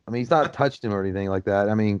guess. I mean, he's not touched him or anything like that.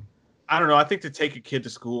 I mean, I don't know. I think to take a kid to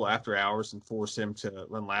school after hours and force him to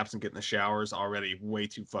run laps and get in the shower is already way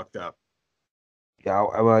too fucked up. Yeah,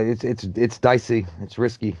 well, it's dicey. It's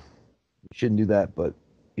risky. You shouldn't do that, but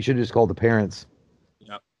you should have just called the parents.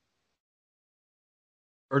 Yep.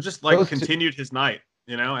 Or just like continued his night,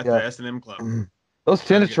 at the S&M club. Those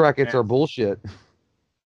tennis rackets are bullshit.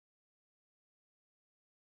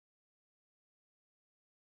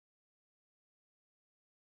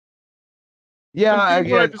 Yeah,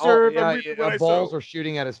 again, balls are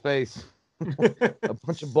shooting at his face. A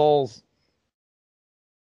bunch of balls.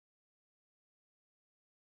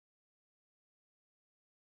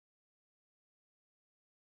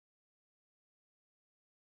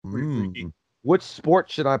 Which sport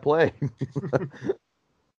should I play?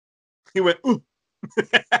 He went, ooh.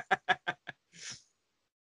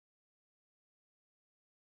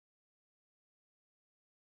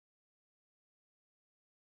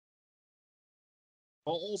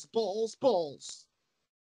 Balls, balls, balls.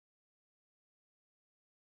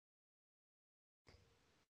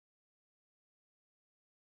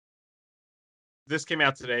 This came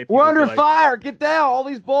out today. We're under fire. Get down. All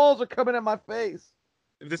these balls are coming at my face.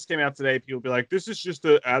 If this came out today, people would be like, this is just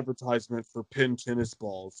an advertisement for pin tennis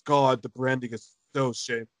balls. God, the branding is so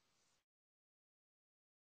shameful.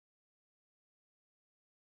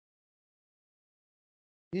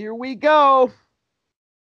 Here we go.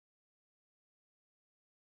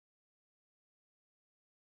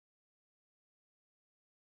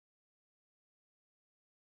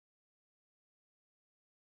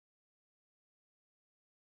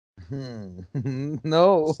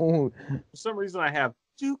 No. For some reason, I have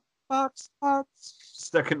jukebox spots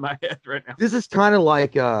stuck in my head right now. This is kind of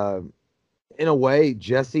like, in a way,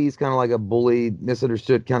 Jesse's kind of like a bullied,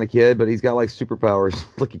 misunderstood kind of kid, but he's got like superpowers.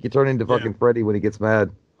 Like he can turn into fucking Freddy when he gets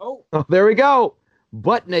mad. Oh, Oh, there we go.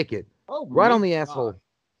 Butt naked. oh, Right on my the God. asshole.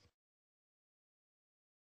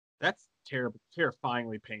 That's terrible,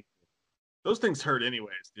 terrifyingly painful. Those things hurt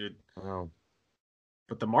anyways, dude. Oh,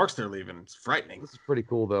 But the marks they're leaving, it's frightening. this is pretty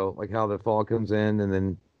cool though. Like how the fall comes in and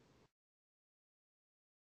then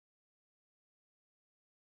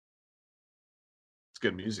It's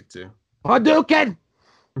good music too. Hadouken!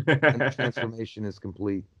 And the transformation is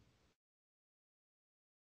complete.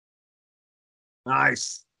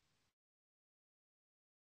 Nice.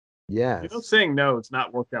 Yes. You know, saying no, it's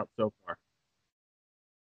not worked out so far.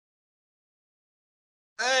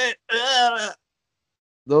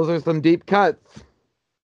 Those are some deep cuts.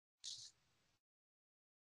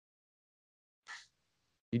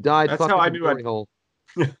 You died. That's fucking how I in knew glory I'd. hole.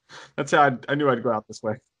 That's how I knew I'd go out this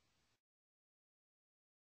way.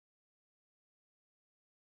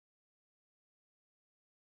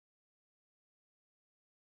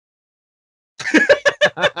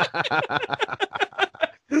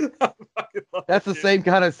 That's the same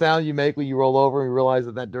kind of sound you make when you roll over and realize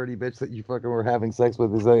that that dirty bitch that you fucking were having sex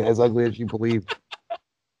with is as ugly as you believe.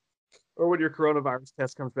 Or when your coronavirus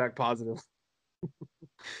test comes back positive.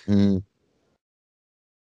 Mm.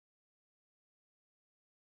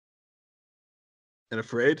 And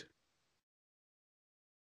afraid?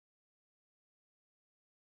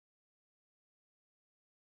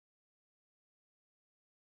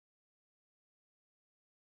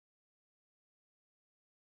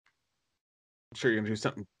 I'm sure you're gonna do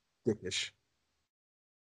something dickish.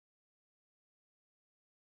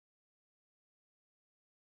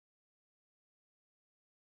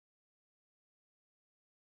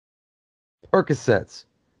 Percocets.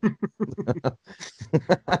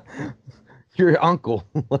 Your uncle.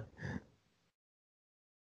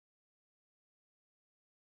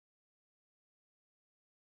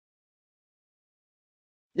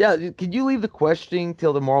 Yeah, can you leave the questioning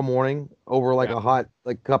till tomorrow morning over like Yeah. a hot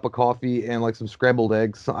like cup of coffee and like some scrambled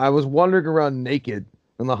eggs? I was wandering around naked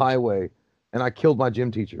on the highway and I killed my gym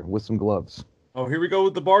teacher with some gloves. Oh, here we go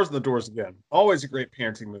with the bars and the doors again. Always a great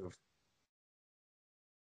parenting move.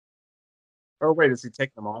 Or wait, is he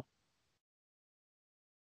taking them off?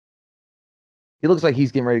 He looks like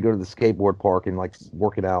he's getting ready to go to the skateboard park and like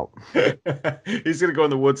work it out. He's gonna go in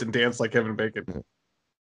the woods and dance like Kevin Bacon.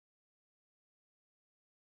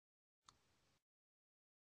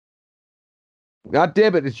 God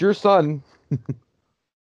damn it, it's your son.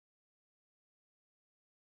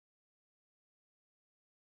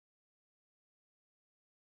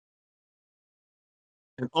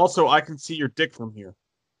 And also, I can see your dick from here.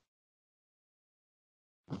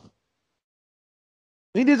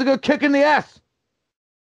 He needs a good kick in the ass.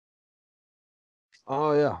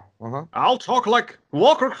 Oh yeah. Uh-huh. I'll talk like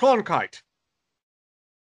Walker Cronkite.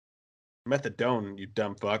 Methadone, you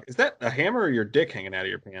dumb fuck. Is that a hammer or your dick hanging out of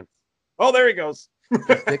your pants? Oh, there he goes.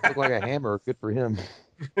 His dick looked like a hammer. Good for him.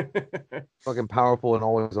 Fucking powerful and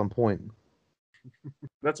always on point.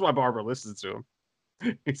 That's why Barbara listens to him.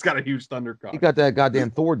 He's got a huge thunder cock. He got that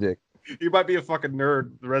goddamn Thor dick. He might be a fucking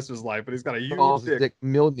nerd the rest of his life, but he's got a huge Calls his dick. dick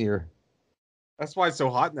Mjolnir. That's why it's so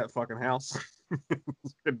hot in that fucking house.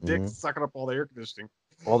 Good dick Mhm. sucking up all the air conditioning.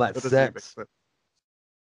 All that That doesn't sex. make sense.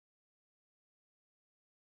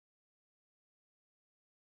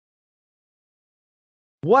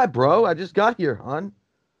 What, bro? I just got here, hon.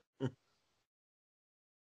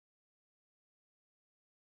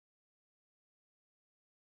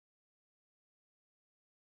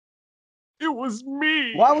 It was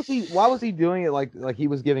me. Why was he doing it like he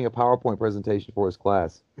was giving a PowerPoint presentation for his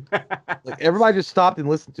class? Like everybody just stopped and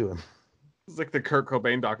listened to him. It's like the Kurt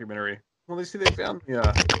Cobain documentary. Well, they see they found me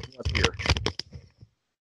up here.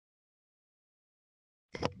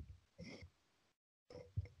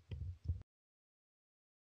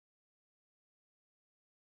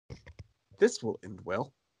 This will end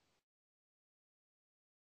well.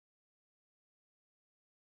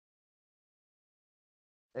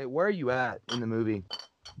 Hey, where are you at in the movie?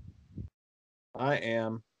 I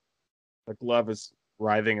am. The glove is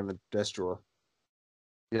writhing in the desk drawer.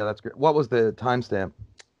 Yeah, that's great. What was the timestamp?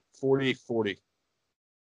 40:40.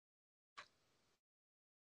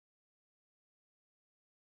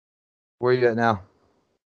 Where are you at now?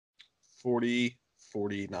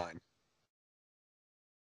 40:49.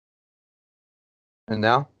 And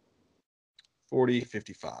now?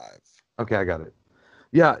 40:55. Okay, I got it.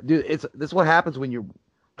 Yeah, dude, this is what happens when you're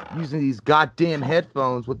using these goddamn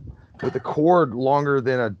headphones with a cord longer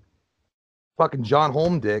than a fucking John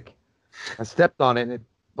Holm dick. I stepped on it and it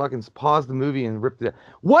fucking paused the movie and ripped it.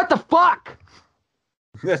 What the fuck?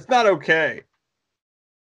 That's not okay.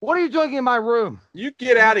 What are you doing in my room? You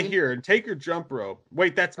get out of here and take your jump rope.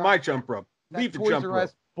 Wait, that's my jump rope. Leave the jump rope.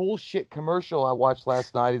 That bullshit commercial I watched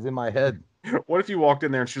last night is in my head. What if you walked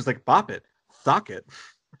in there and she was like, bop it, sock it?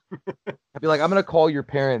 I'd be like, I'm going to call your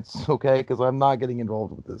parents, okay? Because I'm not getting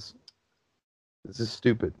involved with this. This is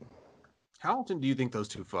stupid. How often do you think those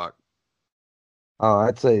two fuck?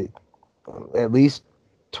 I'd say at least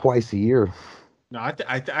twice a year. No, I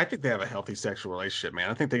think they have a healthy sexual relationship, man.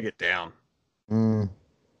 I think they get down.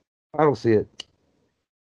 I don't see it.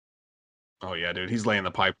 Oh, yeah, dude. He's laying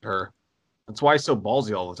the pipe to her. That's why he's so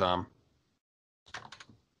ballsy all the time.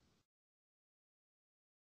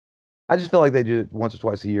 I just feel like they do it once or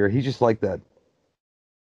twice a year. He's just like that.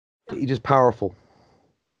 He's just powerful.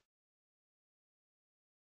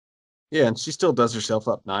 Yeah, and she still does herself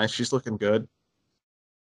up nice. She's looking good.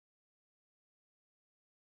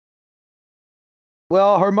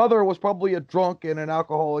 Well, her mother was probably a drunk and an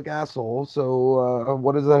alcoholic asshole, so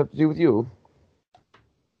what does that have to do with you?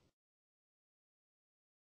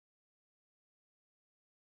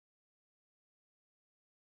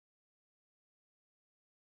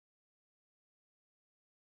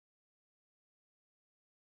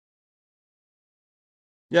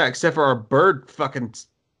 Yeah, except for our bird fucking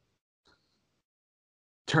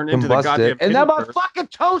turned into the goddamn and now my fucking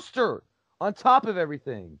toaster on top of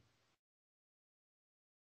everything.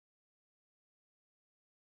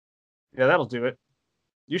 Yeah, that'll do it.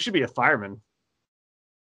 You should be a fireman.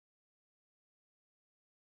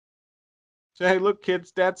 Say, hey, look,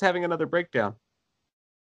 kids, Dad's having another breakdown.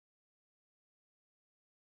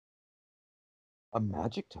 A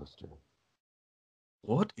magic toaster.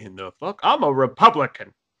 What in the fuck? I'm a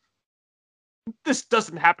Republican. This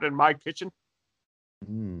doesn't happen in my kitchen.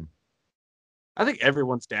 I think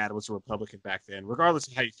everyone's dad was a Republican back then, regardless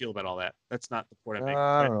of how you feel about all that. That's not the point I'm making.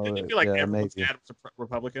 I don't know. Didn't you feel like everyone's dad was a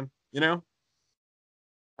Republican? You know?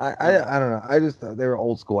 I don't know. I just thought they were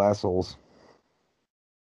old school assholes.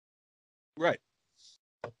 Right.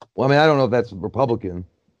 Well, I mean, I don't know if that's Republican.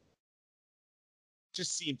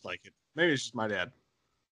 Just seemed like it. Maybe it's just my dad.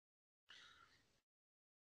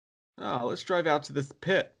 Oh, let's drive out to this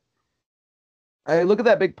pit. Hey, look at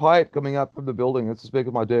that big pipe coming up from the building. It's as big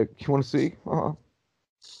as my dick. You want to see?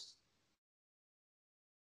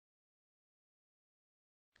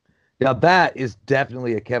 Now that is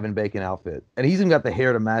definitely a Kevin Bacon outfit. And he's even got the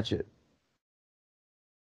hair to match it.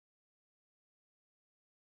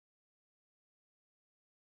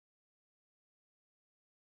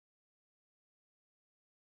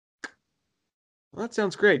 Well, that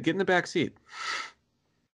sounds great. Get in the back seat.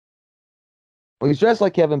 Well, he's dressed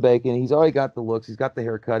like Kevin Bacon. He's already got the looks. He's got the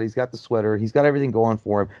haircut. He's got the sweater. He's got everything going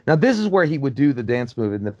for him. Now, this is where he would do the dance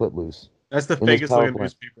move in the Footloose. That's the fakest looking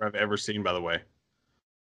newspaper I've ever seen, by the way.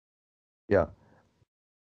 Yeah.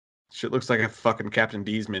 Shit looks like a fucking Captain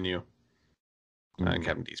D's menu.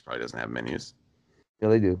 Captain D's probably doesn't have menus. Yeah,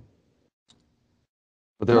 they do.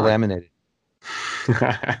 But they're laminated.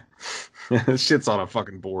 This shit's on a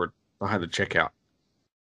fucking board behind the checkout.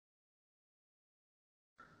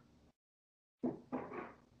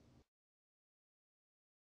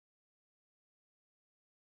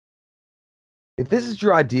 If this is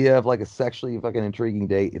your idea of like a sexually fucking intriguing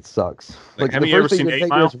date, it sucks. Like have you ever seen 8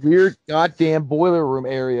 Mile? This weird goddamn boiler room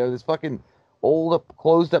area, this fucking old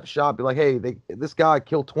closed up shop. Be like, hey, this guy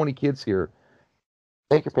killed 20 kids here.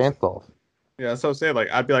 Take your pants off. Yeah, that's what I'm saying. Like,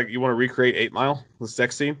 I'd be like, you want to recreate 8 Mile, the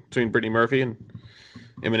sex scene between Brittany Murphy and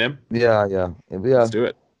Eminem? Yeah. Let's do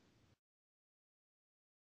it.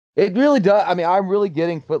 It really does. I mean, I'm really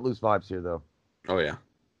getting Footloose vibes here, though. Oh yeah.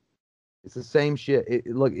 It's the same shit. It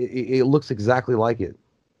looks exactly like it.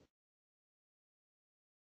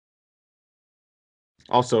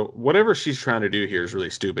 Also, whatever she's trying to do here is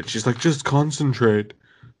really stupid. She's like, just concentrate.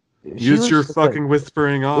 Use your fucking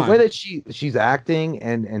whispering eye. The way that she's acting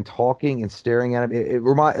and talking and staring at him,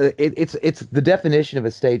 it's the definition of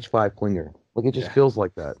a stage 5 clinger. Like it just feels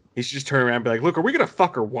like that. He should just turn around and be like, look, are we gonna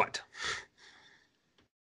fuck or what?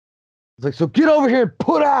 It's like, so get over here and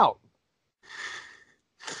put out.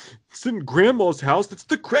 It's in Grandma's house. It's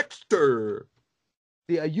the Crackster.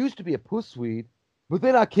 See, I used to be a pussweed, but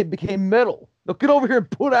then I became metal. Now get over here and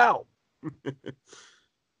put out.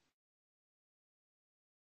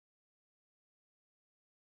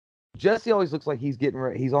 Jesse always looks like he's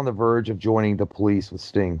he's on the verge of joining the police with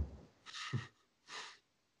Sting.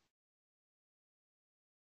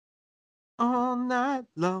 All night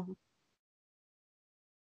long.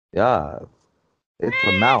 Yeah. It's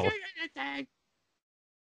a mouth.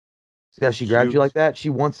 See how she grabbed you like that? She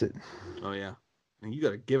wants it. Oh yeah, and you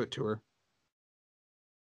got to give it to her.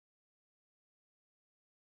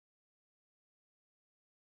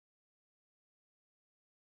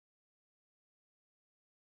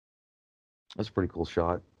 That's a pretty cool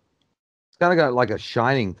shot. It's kind of got like a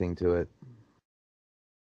shining thing to it.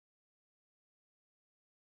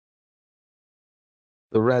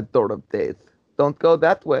 The red door of death. Don't go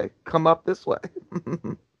that way. Come up this way.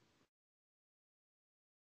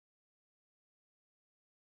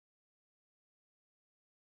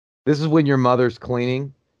 This is when your mother's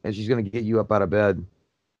cleaning and she's gonna get you up out of bed.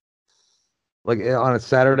 Like on a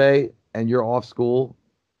Saturday and you're off school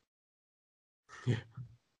Yeah.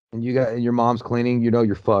 and your mom's cleaning, you know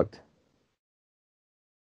you're fucked.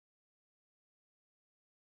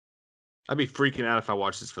 I'd be freaking out if I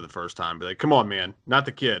watched this for the first time. Be like, come on, man, not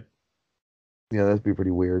the kid. Yeah, that'd be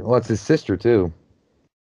pretty weird. Well, it's his sister too.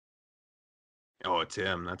 Oh, it's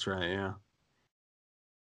him. That's right. Yeah.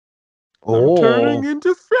 I'm Oh, turning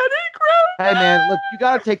into Freddy hey Krueger. man, look, you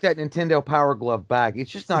gotta take that Nintendo Power Glove back.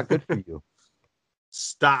 It's just not good for you.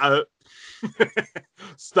 Stop.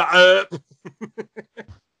 Stop.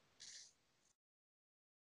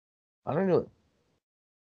 I don't know.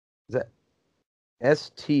 Is that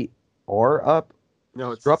STR up?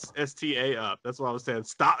 No, Strup? it's STA up. That's what I was saying.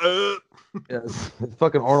 Stop. Yes. It's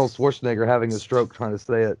fucking Arnold Schwarzenegger having a stroke trying to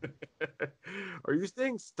say it. Are you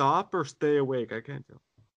saying stop or stay awake? I can't tell.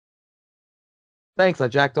 Thanks, I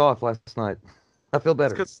jacked off last night. I feel It's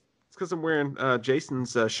better. because I'm wearing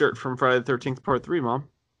Jason's shirt from Friday the 13th Part 3, Mom.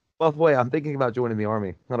 By the way, I'm thinking about joining the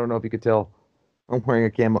army. I don't know if you could tell. I'm wearing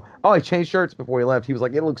a camo. Oh, he changed shirts before he left. He was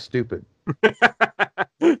like, it looks stupid.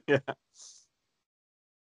 Yeah.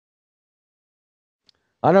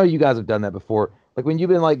 I know you guys have done that before. Like when you've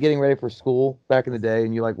been like getting ready for school back in the day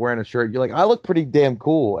and you're like wearing a shirt, you're like, I look pretty damn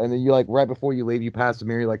cool. And then you like right before you leave, you pass the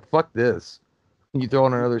mirror, you're like, fuck this. And you throw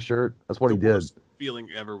on another shirt. That's what The he did. worst feeling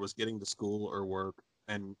ever was getting to school or work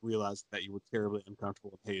and realized that you were terribly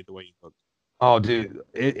uncomfortable and hated the way you looked. Oh, dude,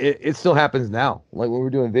 it still happens now. Like when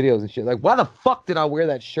we're doing videos and shit. Like, why the fuck did I wear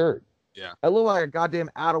that shirt? Yeah. I look like a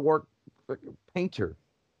goddamn out of work fucking painter.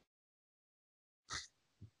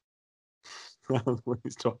 When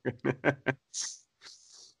he's talking.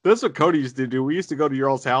 That's what Cody used to do. We used to go to your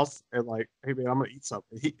all's house and like, hey man, I'm gonna eat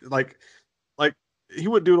something. He like he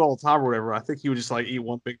would do it all the time or whatever. I think he would just like eat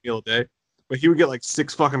one big meal a day, but he would get like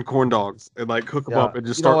 6 fucking corn dogs and like cook them Yeah, up and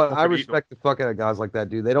just you know start what? I fucking eating them. respect the fuck out of guys like that,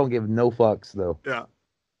 dude. They don't give no fucks though. Yeah.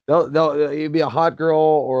 They'll it'd be a hot girl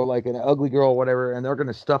or like an ugly girl or whatever, and they're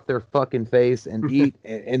gonna stuff their fucking face and eat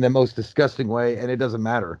in the most disgusting way, and it doesn't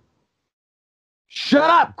matter. Shut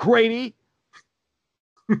up, Grady.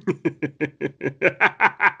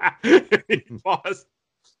 He paused.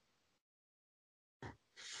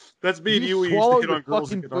 That's me and you. We used to Swallow hit your on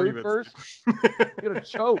girls and fucking get food arguments. first. You're gonna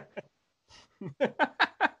choke.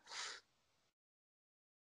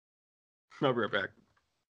 I'll be right back.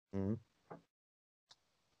 Mm-hmm.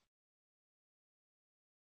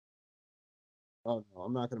 Oh no,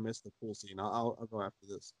 I'm not gonna miss the pool scene. I'll go after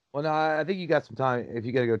this. Well, no, I think you got some time if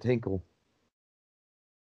you gotta go tinkle.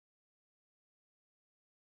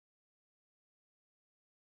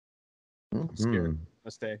 I'm scared. Mm-hmm. I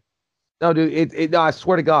stay. No, dude, no, I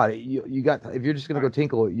swear to God, you got if you're just gonna All go right.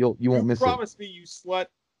 tinkle, you won't miss it. Promise me, you slut.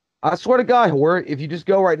 I swear to God, whore, if you just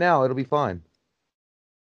go right now, it'll be fine.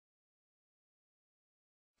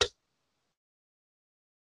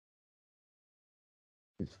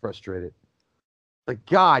 He's frustrated. Like,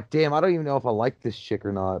 God damn, I don't even know if I like this chick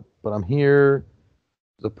or not, but I'm here.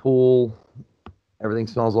 The pool, everything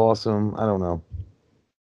smells awesome. I don't know.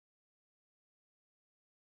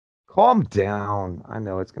 Calm down. I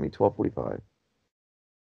know it's gonna be 12:45.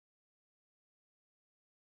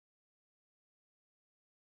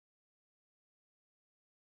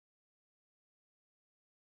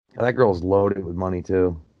 That girl's loaded with money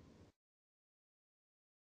too.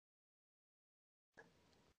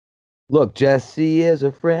 Look, Jesse is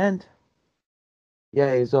a friend.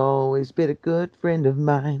 Yeah, he's always been a good friend of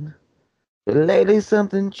mine. But lately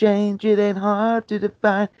something changed. It ain't hard to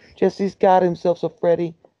define. Jesse's got himself a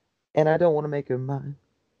Freddy, and I don't want to make her mine.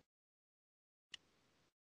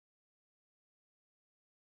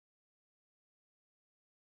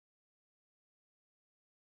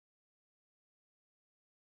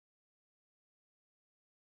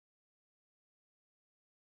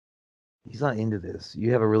 He's not into this.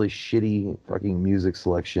 You have a really shitty fucking music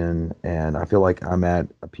selection, and I feel like I'm at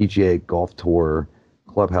a PGA golf tour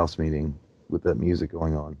clubhouse meeting with that music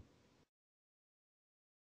going on.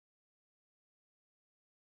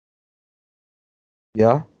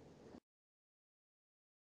 Yeah?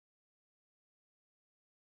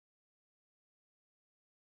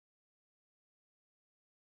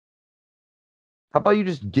 How about you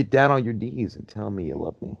just get down on your knees and tell me you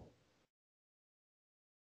love me?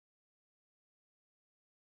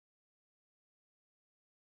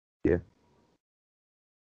 Yeah.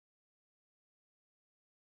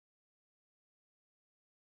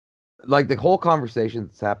 Like the whole conversation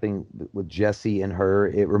that's happening with Jesse and her,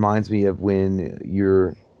 it reminds me of when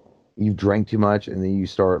you've drank too much and then you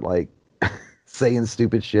start like saying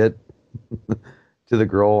stupid shit to the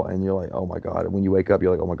girl and you're like, oh my God. And when you wake up,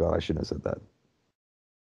 you're like, oh my God, I shouldn't have said that.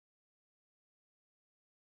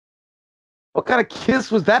 What kind of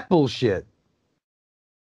kiss was that bullshit?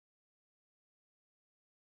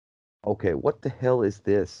 Okay, what the hell is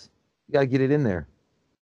this? You gotta get it in there.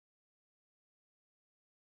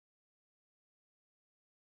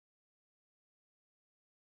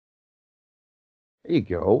 There you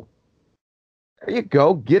go. There you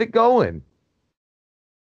go. Get it going.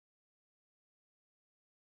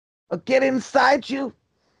 I'll get inside you.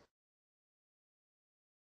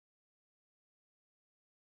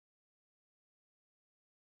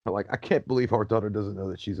 Like, I can't believe our daughter doesn't know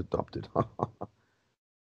that she's adopted.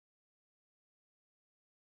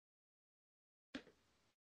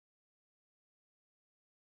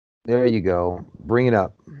 There you go. Bring it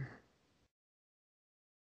up.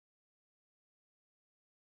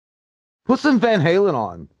 Put some Van Halen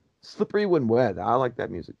on. Slippery when wet. I like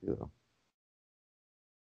that music too.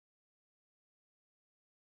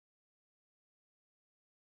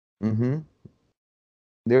 Mm-hmm.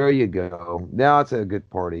 There you go. Now it's a good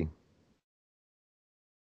party.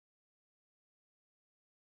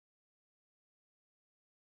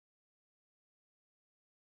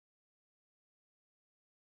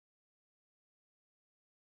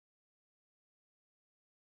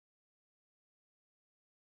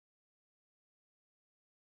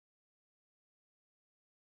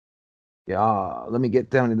 Yeah, let me get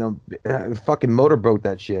down in the fucking motorboat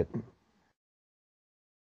that shit.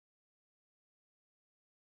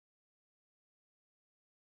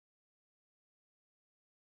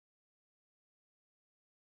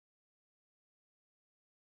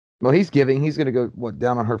 Well, he's giving. He's gonna go what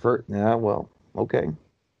down on her first. Yeah, well, okay.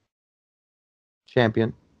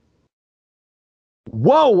 Champion.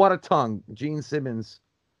 Whoa, what a tongue. Gene Simmons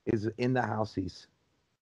is in the house. He's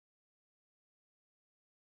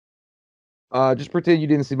just pretend you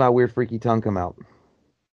didn't see my weird freaky tongue come out.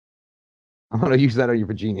 I'm gonna use that on your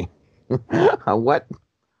vagina. What?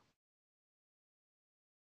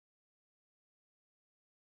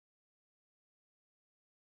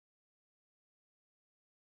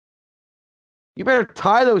 You better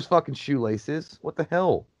tie those fucking shoelaces. What the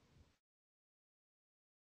hell?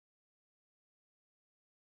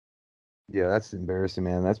 Yeah, that's embarrassing,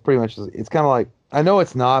 man. That's pretty much. It's kind of like I know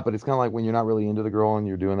it's not, but it's kind of like when you're not really into the girl and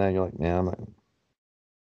you're doing that. And you're like, man, I'm not.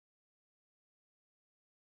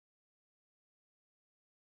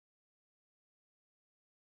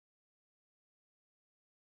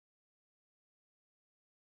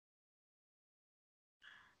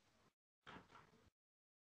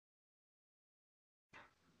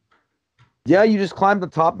 Yeah, you just climbed the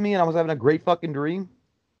top of me, and I was having a great fucking dream.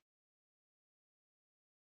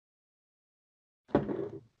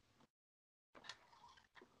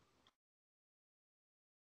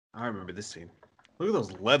 I remember this scene. Look at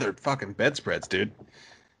those leathered fucking bedspreads, dude.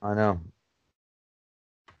 I know.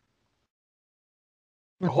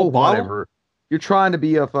 The Oh, whole bottle. whatever. You're trying to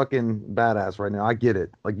be a fucking badass right now. I get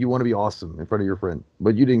it. Like you want to be awesome in front of your friend,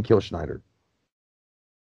 but you didn't kill Schneider.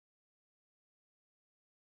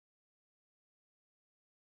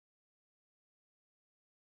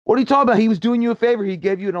 What are you talking about? He was doing you a favor. He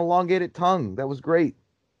gave you an elongated tongue. That was great.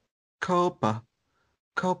 Copa,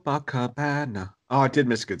 Copacabana. Oh, I did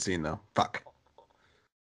miss a good scene though. Fuck.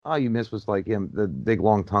 All you missed was like him, the big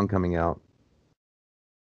long tongue coming out.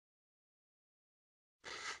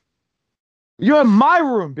 You're in my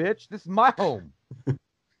room, bitch. This is my home.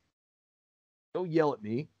 Don't yell at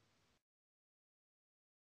me.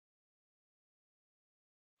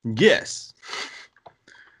 Yes.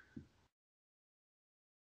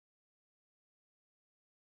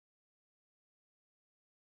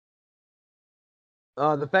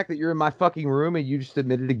 The fact that you're in my fucking room and you just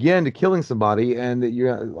admitted again to killing somebody and that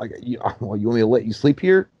you're like, well, you want me to let you sleep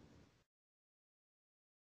here?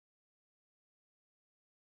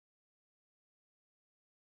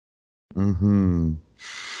 Mm-hmm.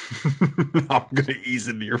 I'm gonna ease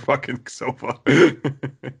into your fucking sofa.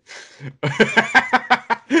 I'm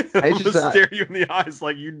It's gonna just, stare you in the eyes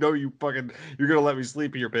like you know you fucking you're gonna let me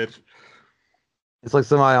sleep here, bitch. it's like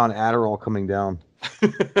somebody on Adderall coming down,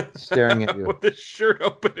 staring at you. With the shirt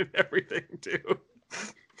open and everything, too.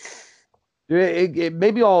 It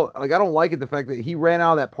made me all like I don't like it the fact that he ran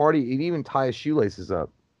out of that party. He didn't even tie his shoelaces up.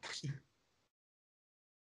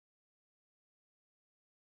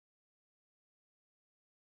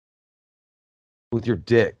 With your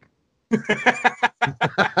dick. That's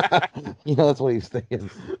what he's thinking.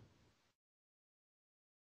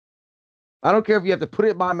 I don't care if you have to put it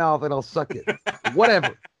in my mouth and I'll suck it.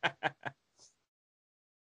 Whatever.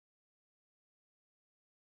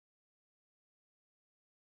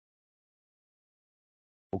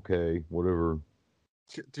 Okay, whatever.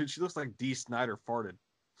 Dude, she looks like D. Snyder farted.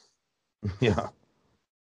 Yeah.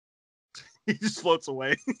 He just floats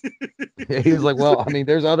away. Yeah, he's like, well, I mean,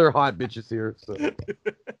 there's other hot bitches here. So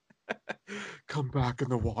come back in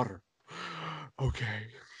the water. Okay.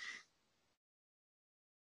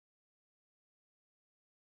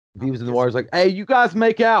 If he was in the water, he's like, hey, you guys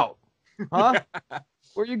make out. Huh?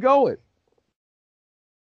 Where you going?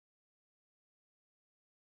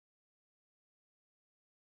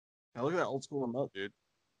 Now look at that old school remote, dude.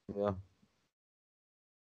 Yeah.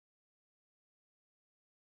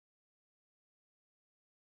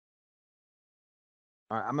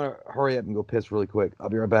 All right, I'm gonna hurry up and go piss really quick. I'll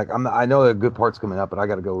be right back. I know a good part's coming up, but I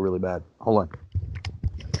gotta go really bad. Hold on.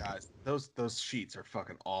 Guys, those sheets are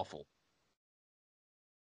fucking awful.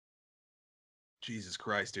 Jesus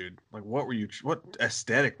Christ, dude. Like, what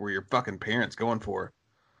aesthetic were your fucking parents going for?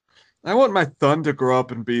 I want my son to grow up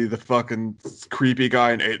and be the fucking creepy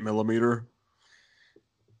guy in 8mm.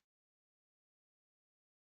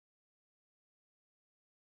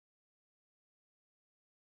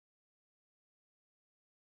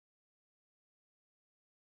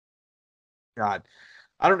 God,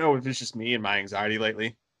 I don't know if it's just me and my anxiety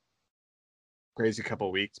lately. Crazy couple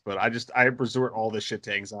of weeks, but I resort all this shit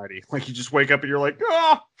to anxiety. Like you just wake up and you're like,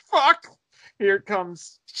 oh fuck, here it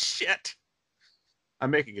comes. Shit. I'm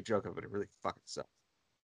making a joke of it. It really fucking sucks.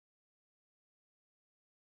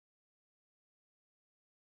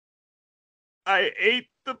 I ate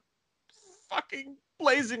the fucking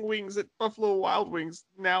blazing wings at Buffalo Wild Wings.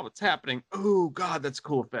 Now it's happening. Oh god, that's a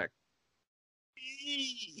cool effect.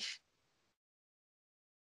 Eee.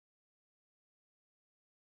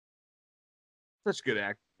 Such good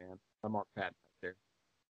acting, man. I'm Mark Patton right there.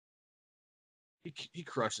 He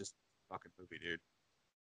crushes the fucking movie, dude.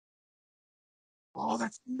 Oh,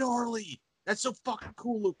 that's gnarly. That's so fucking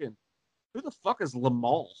cool looking. Who the fuck is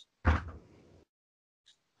Lamal?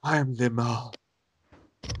 I am Lamal.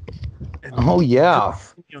 Oh yeah.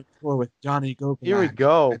 On tour with Johnny Go. Here we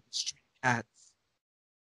go. Street Cats.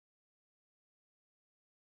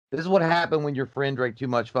 This is what happened when your friend drank too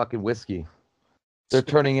much fucking whiskey. They're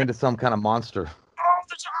turning into some kind of monster. Oh,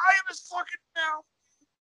 there's an eye in his fucking mouth.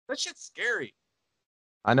 That shit's scary.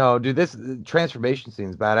 I know, dude. This transformation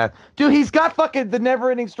scene's badass. Dude, he's got fucking the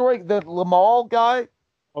never-ending story. The Lamal guy.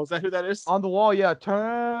 Oh, is that who that is? On the wall, yeah.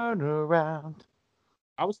 Turn around.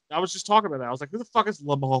 I was just talking about that. I was like, who the fuck is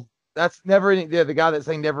Lamal? That's never-ending. Yeah, the guy that's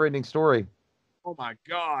saying never-ending story. Oh my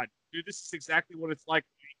god, dude, this is exactly what it's like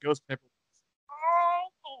eating ghost pepper. Oh,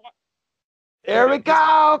 there we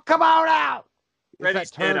go. Come on out.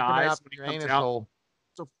 Freddy's dead eyes when he comes out. Hole.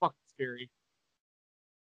 So fucking scary.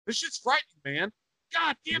 This shit's frightening, man.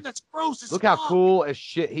 God damn, that's gross. Look how cool as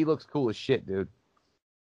shit. He looks cool as shit, dude.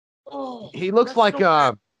 Oh, he looks like he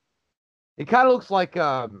kind of looks like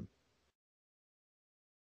what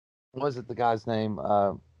was it the guy's name?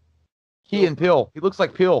 Key and Peele. He looks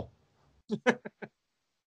like Peele.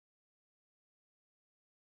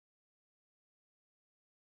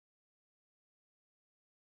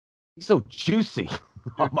 He's so juicy.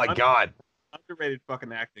 Oh my god. Underrated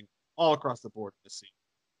fucking acting all across the board in this scene.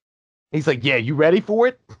 He's like, yeah, you ready for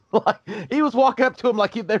it? Like, he was walking up to him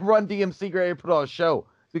like they run DMC ready to put on a show.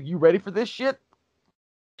 He's like, you ready for this shit?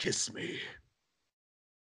 Kiss me.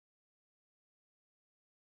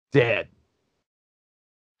 Dead.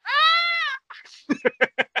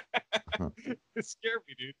 It scared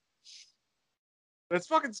me, dude. That's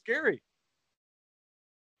fucking scary.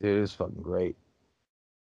 Dude, it's fucking great.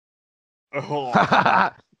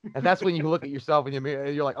 Oh. And that's when you look at yourself in the mirror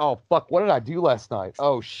and you're like, oh, fuck, what did I do last night?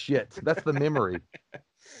 Oh, shit. That's the memory.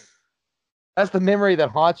 That's the memory that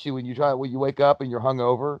haunts you when you wake up and you're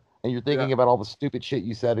hungover and you're thinking about all the stupid shit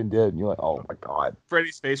you said and did. And you're like, oh, my God.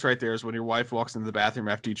 Freddy's face right there is when your wife walks into the bathroom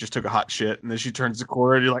after you just took a hot shit and then she turns the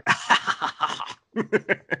corner and you're like,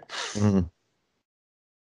 mm-hmm.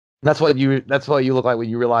 That's what you look like when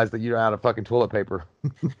you realize that you're out of fucking toilet paper.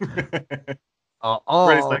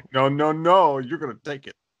 Freddy's like, no, you're going to take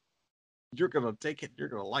it. You're going to take it. You're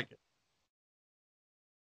going to like it.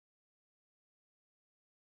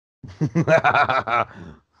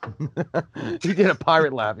 He did a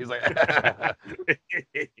pirate laugh. He's like,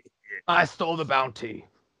 I stole the bounty.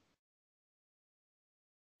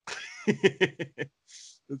 It's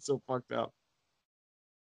so fucked up.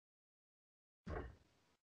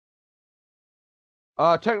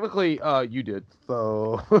 Technically, you did.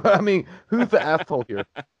 So, I mean, who's the asshole here?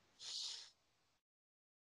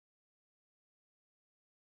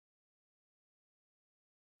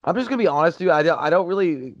 I'm just gonna be honest, dude. I don't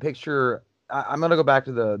really picture. I'm gonna go back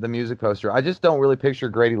to the music poster. I just don't really picture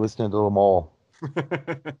Grady listening to them all.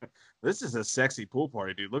 This is a sexy pool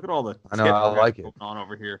party, dude. Look at all the I know, I like it. going on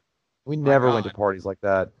over here. We My never went to God. parties like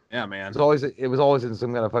that. Yeah, man. It was always in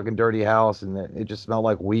some kind of fucking dirty house, and it just smelled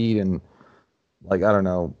like weed and like I don't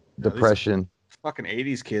know, Yeah, depression, fucking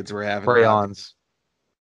 80s kids were having crayons.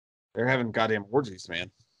 They're having goddamn orgies, man.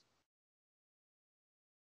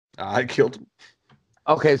 I killed him.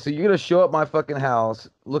 Okay, so you're gonna show up my fucking house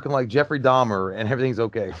looking like Jeffrey Dahmer, and everything's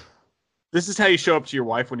okay. This is how you show up to your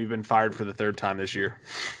wife when you've been fired for the 3rd time this year.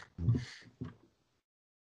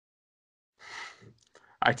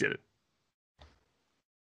 I did it.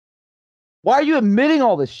 Why are you admitting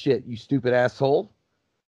all this shit, you stupid asshole?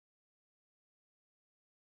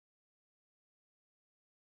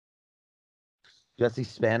 Jesse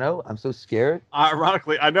Spano, I'm so scared.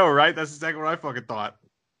 Ironically, I know, right? That's exactly what I fucking thought.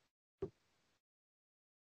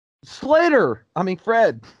 Slater,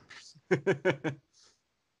 Fred.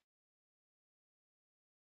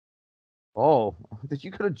 Oh, did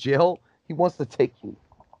you go to jail? He wants to take you.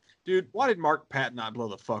 Dude, why did Mark Patton not blow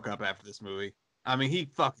the fuck up after this movie? I mean, he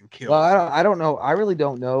fucking killed. Well, I don't know. I really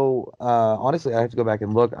don't know. Honestly, I have to go back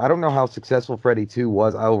and look. I don't know how successful Freddy 2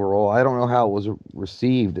 was overall. I don't know how it was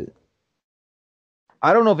received.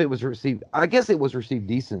 I don't know if it was received. I guess it was received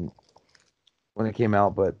decent when it came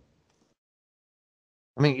out, but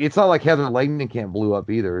I mean, it's not like Heather Langenkamp blew up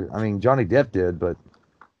either. I mean, Johnny Depp did, but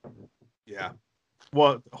yeah.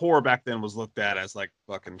 Well, horror back then was looked at as like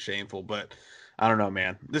fucking shameful, but I don't know,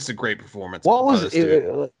 man. This is a great performance. What was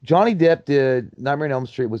it? Johnny Depp did Nightmare on Elm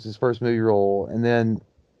Street was his first movie role, and then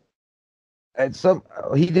at some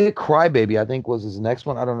he did Crybaby, I think was his next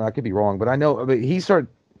one. I don't know, I could be wrong, but I know. I mean, he started.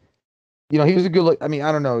 He was a good look. I mean,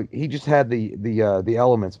 I don't know. He just had the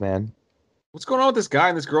elements, man. What's going on with this guy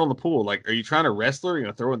and this girl in the pool? Like, are you trying to wrestle her? Are you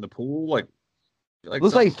gonna throw her in the pool? Like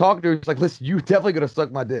looks like he's talking to her. He's like, "Listen, you definitely gonna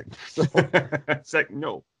suck my dick." So, it's like,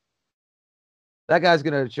 no. That guy's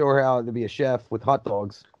gonna show her how to be a chef with hot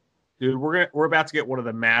dogs. Dude, we're about to get one of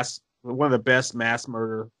the best mass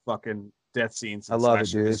murder fucking death scenes. I love it,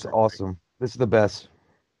 dude. It's awesome. This is the best.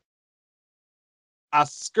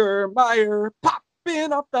 Oscar Mayer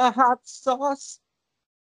popping up the hot sauce.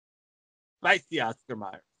 Spicy Oscar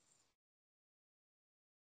Mayer.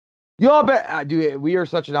 Yo, bet, dude, we are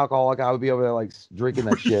such an alcoholic. I would be over there like drinking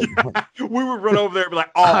that shit. We would run over there and be like,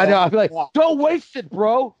 "Oh, I know." I'd be like, "Don't waste it,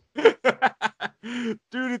 bro." Dude,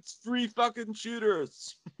 it's 3 fucking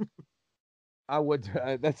shooters. I would.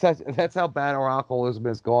 That's how bad our alcoholism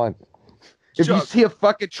is going. If you see a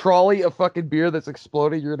fucking trolley of fucking beer that's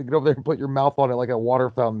exploding, you're gonna get over there and put your mouth on it like a water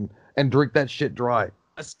fountain and drink that shit dry.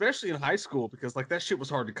 Especially in high school, because like that shit was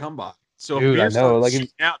hard to come by. So dude, if I know. Like,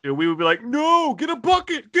 out, dude, we would be like, "No, get a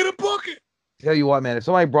bucket, get a bucket." Tell you what, man, if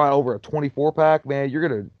somebody brought over a 24 pack, man, you're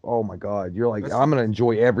gonna. Oh my god, you're like, I'm gonna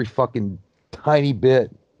enjoy every fucking tiny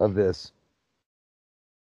bit of this.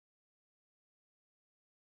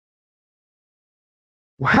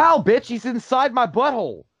 Wow, bitch, he's inside my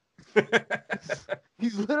butthole.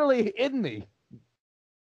 He's literally in me.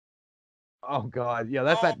 Oh god, yeah,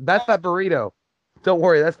 that's that burrito. Don't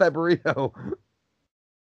worry, that's that burrito.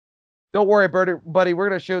 Don't worry, buddy. We're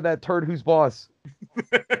gonna show that turd who's boss.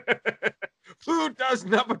 Who does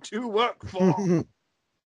number 2 work for?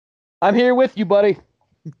 I'm here with you, buddy.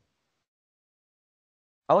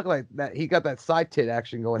 I look like that. He got that side tit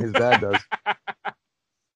action going. His dad does.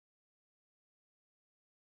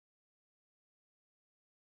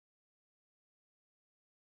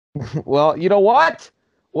 Well, you know what?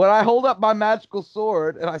 When I hold up my magical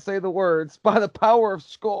sword and I say the words, "By the power of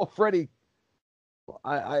Skull Freddy,"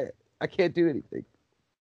 I can't do anything.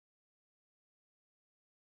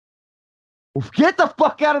 Get the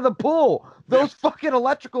fuck out of the pool! Those fucking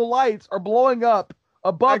electrical lights are blowing up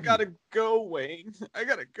above. I gotta go, Wayne. I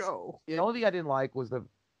gotta go. The only thing I didn't like was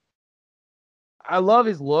I love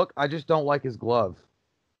his look. I just don't like his glove.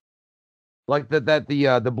 Like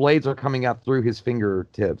the blades are coming out through his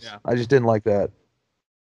fingertips. Yeah. I just didn't like that.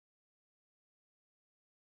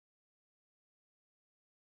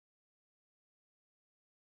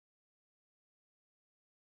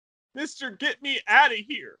 Mister, get me out of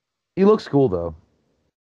here. He looks cool though.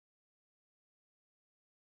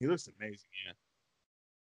 He looks amazing, yeah.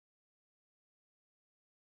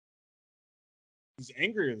 He's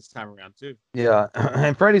angrier this time around too. Yeah,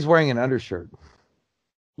 and Freddy's wearing an undershirt.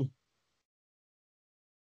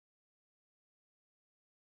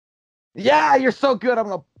 Yeah, you're so good. I'm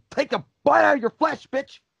gonna take a bite out of your flesh,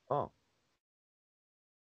 bitch. Oh,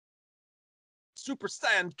 Super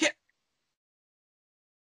Saiyan kick.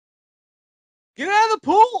 Get out of the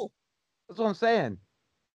pool. that's what I'm saying.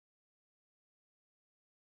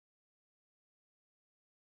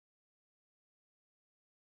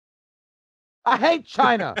 I hate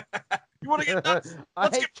China. You want to get nuts? I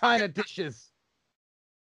hate China dishes.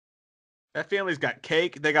 That family's got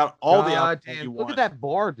cake. They got all the alcohol you Look want. at that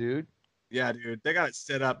bar, dude. Yeah, dude. They got it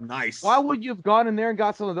set up nice. Why would you have gone in there and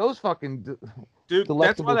got some of those fucking Dude, that's why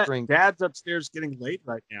delectable that drinks? dad's upstairs getting laid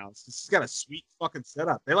right now. He's got a sweet fucking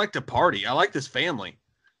setup. They like to party. I like this family.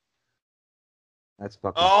 That's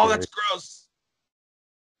fucking Oh, scary. that's gross.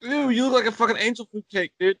 Ew, you look like a fucking angel food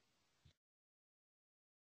cake, dude.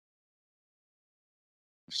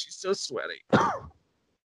 She's so sweaty.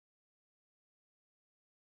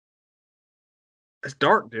 It's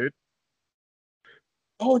dark, dude.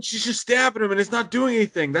 Oh, and she's just stabbing him and it's not doing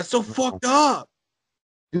anything. That's so fucked up.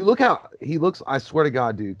 Dude, look how he looks. I swear to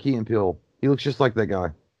God, dude, Key and Peele. He looks just like that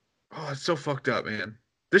guy. Oh, it's so fucked up, man.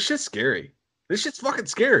 This shit's scary. This shit's fucking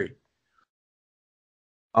scary.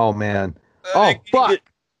 Oh man. Oh fuck.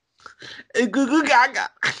 Goo gaga.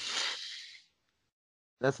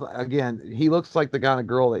 That's again. He looks like the kind of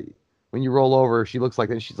girl that when you roll over, she looks like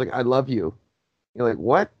that. She's like, "I love you." You're like,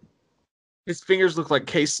 "What?" His fingers look like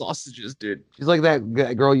case sausages, dude. She's like that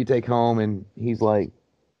girl you take home, and he's like,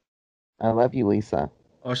 "I love you, Lisa."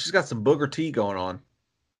 Oh, she's got some booger tea going on.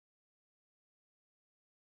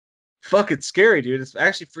 Fuck, it's scary, dude. It's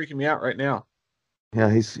actually freaking me out right now.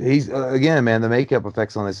 Yeah, he's again, man. The makeup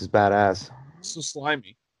effects on this is badass. So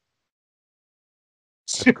slimy.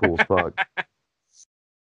 That's cool as fuck.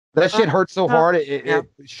 That shit hurts so hard it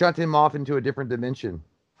shut him off into a different dimension.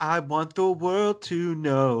 I want the world to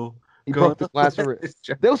know. He broke the glass.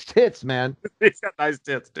 Those tits, man. He's got nice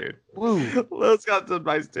tits, dude. Blue. Lo's got some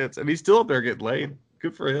nice tits, and he's still up there getting laid.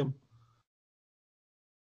 Good for him.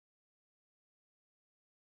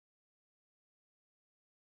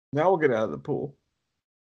 Now we'll get out of the pool.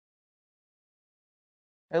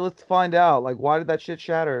 Hey, let's find out. Like, why did that shit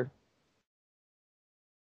shatter?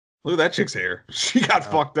 Look at that chick's hair. She got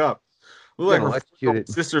fucked up. Look like her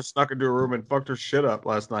sister snuck into a room and fucked her shit up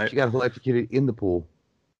last night. She got electrocuted in the pool.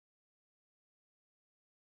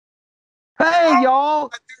 Hey,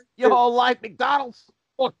 y'all! Y'all like McDonald's?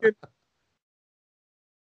 Fucking.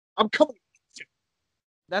 I'm coming.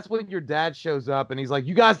 That's when your dad shows up and he's like,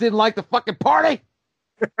 "You guys didn't like the fucking party?"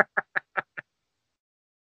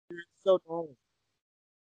 You're so normal.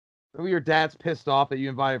 Maybe your dad's pissed off that you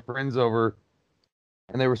invited friends over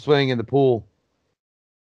and they were swimming in the pool.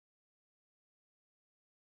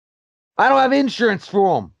 I don't have insurance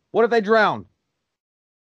for them. What if they drowned?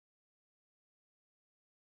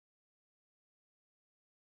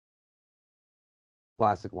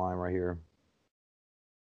 Classic line right here.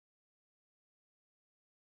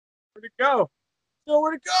 Where'd it go?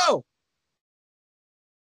 Nowhere to go.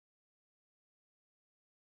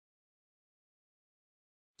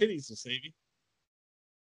 Kitties will save you.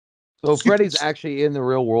 So Freddy's actually in the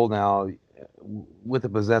real world now with a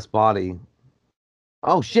possessed body.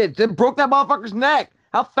 Oh shit, it broke that motherfucker's neck.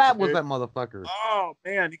 How fat was that motherfucker? Oh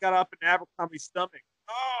man, he got up in Abercrombie's stomach.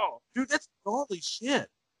 Oh, dude, that's gnarly shit.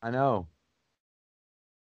 I know.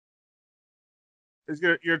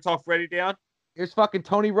 You're gonna talk Freddy down? Here's fucking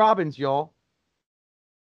Tony Robbins, y'all.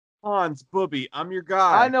 Hans, Booby, I'm your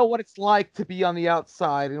guy. I know what it's like to be on the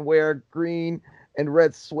outside and wear a green and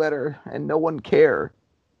red sweater and no one care.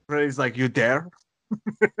 Freddy's like, you dare?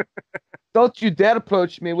 Don't you dare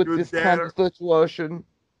approach me with this kind of situation.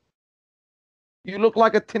 You look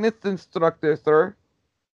like a tennis instructor, sir.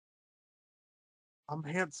 I'm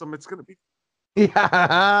handsome. It's gonna be.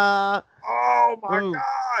 Yeah. Oh my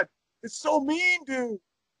god! It's so mean, dude.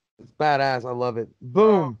 It's badass. I love it.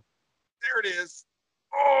 Boom. Oh, there it is.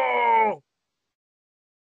 Oh.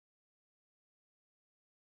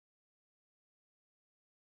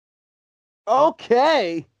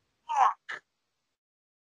 Okay. Fuck.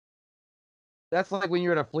 That's like when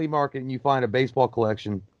you're at a flea market and you find a baseball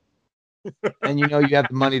collection, and you know you have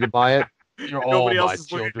the money to buy it. You're all my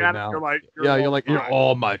children now. You're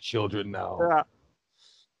all my children now. Yeah.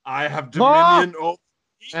 I have dominion over.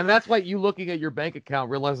 And that's like you looking at your bank account,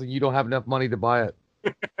 realizing you don't have enough money to buy it,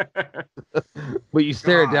 but you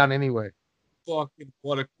stare it down anyway. Fucking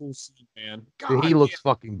what a cool scene, man. Dude, he looks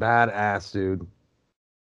fucking badass, dude.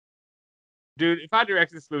 Dude, if I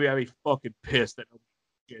directed this movie, I'd be fucking pissed that nobody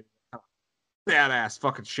did badass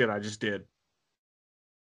fucking shit I just did.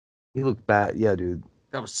 He looked bad. Yeah, dude.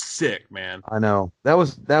 That was sick, man. I know. That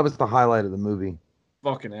was the highlight of the movie.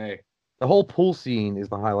 Fucking A. The whole pool scene is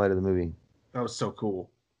the highlight of the movie. That was so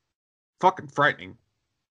cool. Fucking frightening.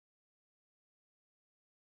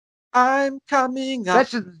 I'm coming up.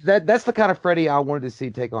 That's the kind of Freddy I wanted to see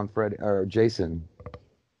take on Freddy or Jason.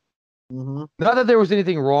 Mm-hmm. Not that there was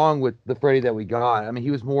anything wrong with the Freddy that we got. I mean,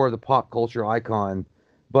 he was more of the pop culture icon.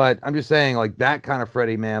 But I'm just saying, like that kind of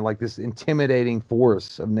Freddy, man, like this intimidating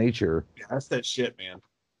force of nature. Yeah, that's that shit, man.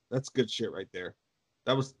 That's good shit right there.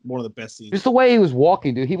 That was one of the best scenes. Just the way he was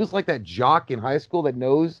walking, dude. He was like that jock in high school that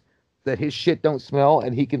knows that his shit don't smell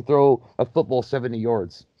and he can throw a football 70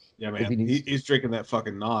 yards. Yeah, man. He's drinking that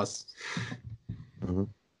fucking NOS. Mm-hmm.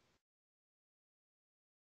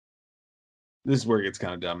 This is where it gets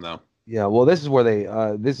kind of dumb, though. Yeah, well, this is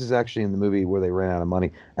where this is actually in the movie where they ran out of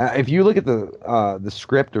money. If you look at the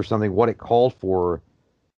script or something, what it called for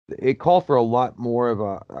a lot more of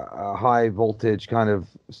a high voltage kind of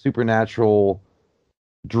supernatural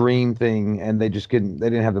dream thing, and they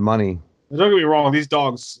didn't have the money. Don't get me wrong, these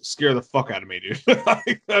dogs scare the fuck out of me, dude.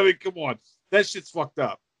 I mean, come on. That shit's fucked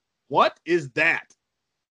up. What is that?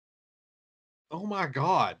 Oh my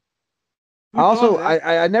god.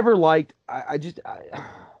 I never liked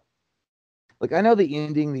like I know the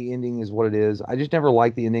ending is what it is. I just never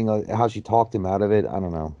liked the ending of how she talked him out of it. I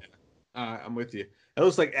don't know. I'm with you. That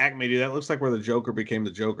looks like Acme, dude. That looks like where the Joker became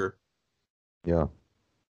the Joker. Yeah.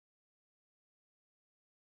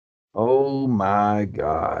 Oh my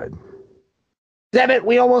god. Damn it,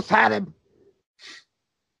 we almost had him.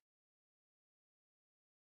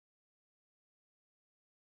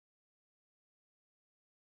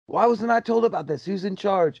 Why wasn't I told about this? Who's in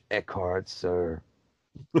charge? Eckhart, sir.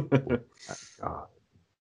 Oh my god.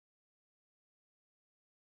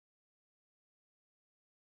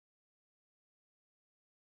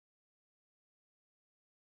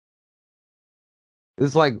 This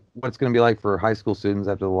is like what it's going to be like for high school students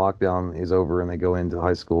after the lockdown is over and they go into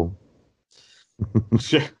high school.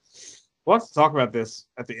 Sure. We'll have to talk about this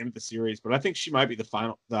at the end of the series, but I think she might be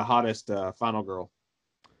the hottest final girl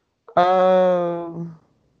in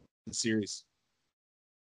the series.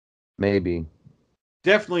 Maybe.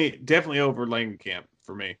 Definitely over Langenkamp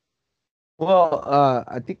for me. Well,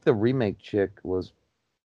 I think the remake chick was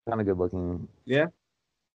kind of good looking. Yeah.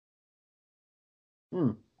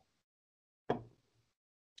 Hmm.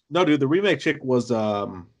 No, dude, the remake chick was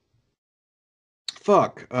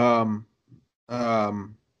fuck.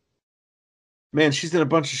 Man, she's in a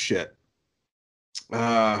bunch of shit.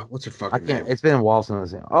 What's her fucking name? It's been a while since I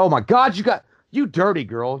was in. Oh my god, you dirty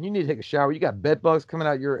girl. You need to take a shower. You got bed bugs coming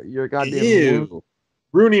out your goddamn Ew.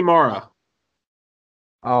 Rooney Mara.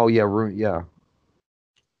 Oh yeah, yeah.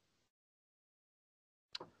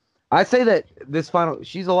 I'd say that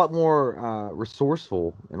she's a lot more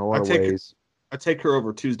resourceful in a lot of ways. I take her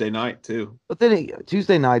over Tuesday Night too. But then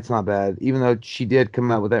Tuesday Night's not bad, even though she did come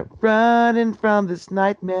out with that "Running from This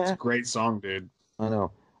Nightmare." It's a great song, dude. I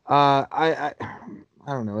know. I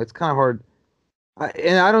don't know. It's kind of hard.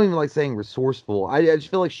 And I don't even like saying resourceful. I just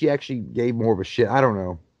feel like she actually gave more of a shit. I don't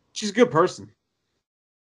know. She's a good person.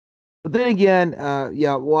 But then again,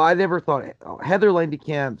 yeah. Well, I never thought Heather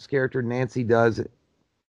Langenkamp's character Nancy does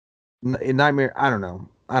in Nightmare. I don't know.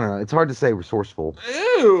 It's hard to say resourceful.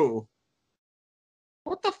 Ew.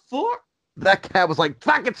 What the fuck? That cat was like,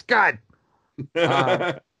 fuck, it's good.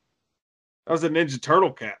 That was a Ninja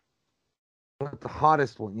Turtle cat. But the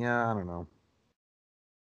hottest one, yeah, I don't know.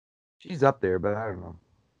 She's up there, but I don't know.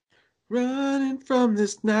 Running from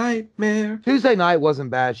this nightmare. Tuesday Night wasn't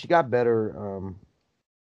bad. She got better.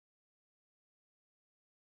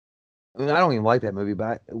 I mean, I don't even like that movie,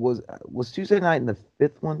 but was Tuesday Night in the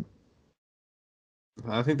fifth one?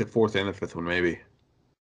 I think the fourth and the fifth one, maybe.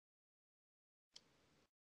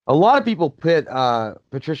 A lot of people put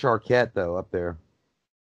Patricia Arquette though up there.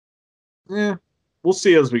 Yeah, we'll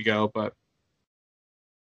see as we go, but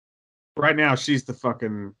right now she's the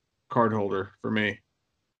fucking card holder for me.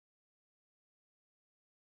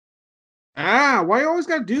 Why you always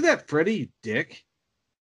gotta do that, Freddy, you dick?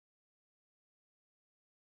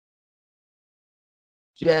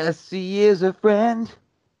 Jesse is a friend.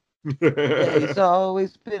 Yeah, he's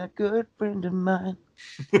always been a good friend of mine.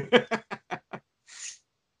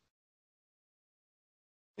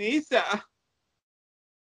 Nisa.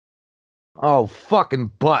 Oh,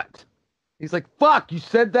 fucking butt. He's like, fuck, you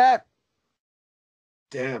said that?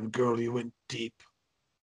 Damn, girl, you went deep.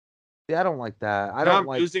 See, I don't like that. I'm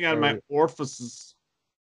losing on my orifices.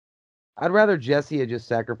 I'd rather Jesse had just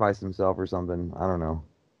sacrificed himself or something. I don't know.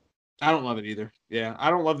 I don't love it either. Yeah, I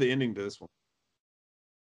don't love the ending to this one.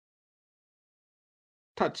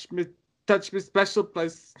 Touch me, Touch me special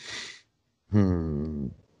place.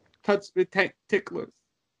 Touch me ticklers.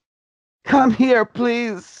 Come here,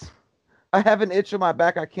 please. I have an itch on my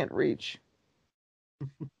back I can't reach.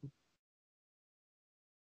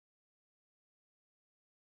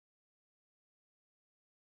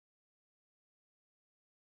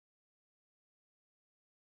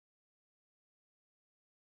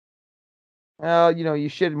 Well, you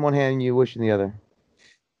shit in one hand and you wish in the other.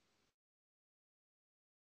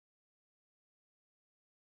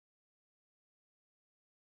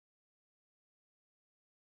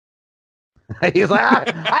 He's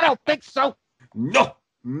like, I don't think so. No.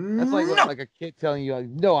 That's like a kid telling you,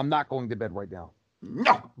 no, I'm not going to bed right now.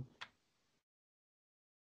 No.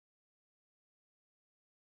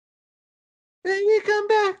 Baby, come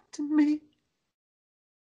back to me.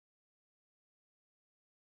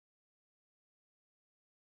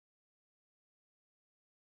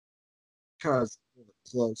 Because we're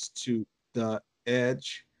close to the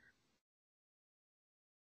edge.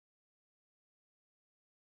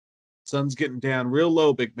 Sun's getting down real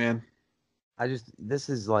low, big man. This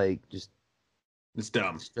is like just It's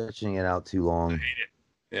dumb. Stretching it out too long. I hate it.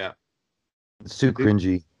 Yeah. It's too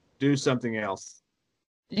cringy. Do something else.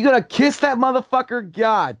 You gonna kiss that motherfucker?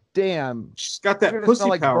 God damn. She's got that pussy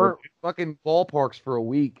like power. Fucking ballparks for a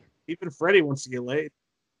week. Even Freddie wants to get laid.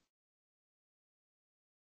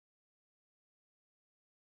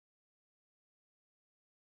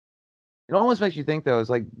 It almost makes you think though, it's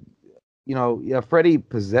like, Freddie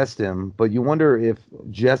possessed him, but you wonder if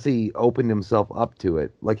Jesse opened himself up to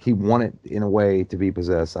it. Like he wanted in a way to be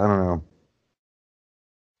possessed. I don't know.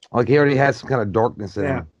 Like he already has some kind of darkness in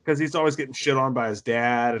him. Because he's always getting shit on by his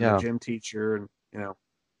dad and the gym teacher, and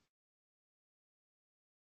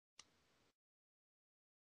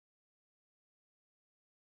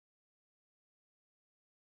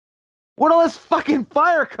Where'd all this fucking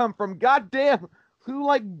fire come from? Goddamn. Who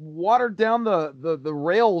watered down the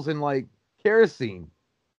rails in kerosene?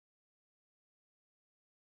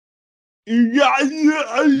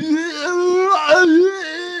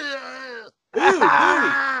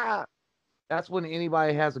 That's when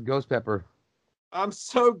anybody has a ghost pepper. I'm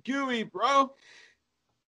so gooey, bro.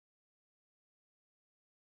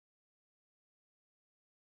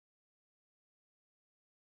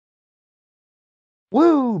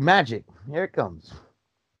 Woo, magic. Here it comes.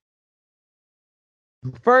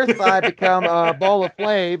 First, I become a ball of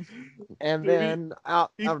flame, and then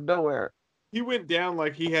out of nowhere. He went down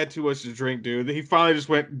like he had too much to drink, dude. He finally just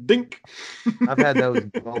went dink. I've had those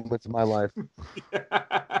moments in my life.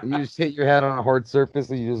 You just hit your head on a hard surface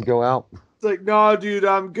and you just go out. It's like, no, dude,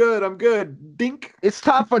 I'm good. I'm good. Dink. It's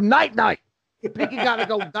time for night. Pinky gotta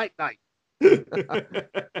go night.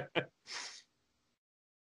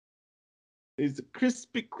 He's a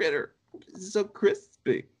crispy critter. He's so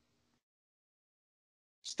crispy.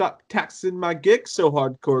 Stop taxing my gig so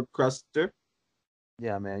hardcore, Cruster.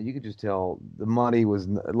 Yeah, man, you could just tell the money was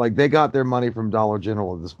like they got their money from Dollar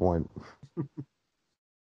General at this point.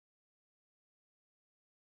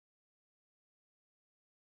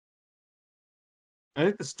 I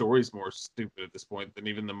think the story's more stupid at this point than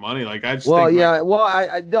even the money. Like I just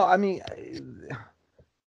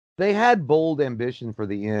they had bold ambition for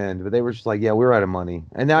the end, but they were just like, yeah, we're out of money.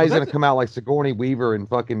 And now he's gonna come out like Sigourney Weaver and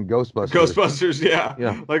fucking Ghostbusters. Ghostbusters, yeah.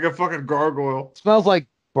 Like a fucking gargoyle. Smells like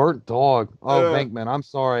burnt dog. Oh, Bankman, I'm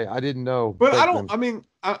sorry. I didn't know. But Bankman.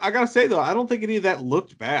 I gotta say though, I don't think any of that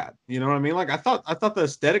looked bad. You know what I mean? Like I thought the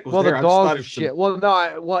aesthetic was there. The dogs are shit. Well,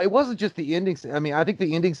 no, it wasn't just the ending. I mean, I think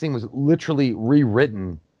the ending scene was literally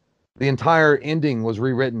rewritten. The entire ending was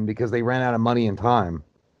rewritten because they ran out of money and time.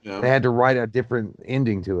 Yeah. They had to write a different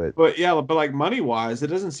ending to it. But like money wise, it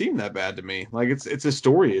doesn't seem that bad to me. Like it's a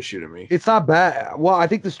story issue to me. It's not bad. Well, I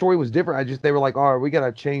think the story was different. They were like, oh, we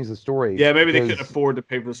gotta change the story. Yeah, maybe they couldn't afford to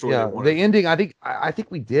pay for the story. Yeah, the ending. I think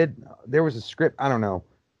we did. There was a script. I don't know,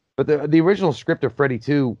 but the original script of Freddy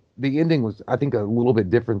 2, the ending was I think a little bit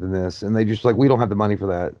different than this, and they just we don't have the money for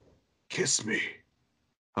that. Kiss me,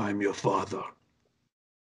 I'm your father.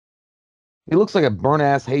 He looks like a burnt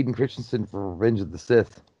ass Hayden Christensen for Revenge of the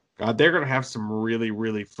Sith. God, they're gonna have some really,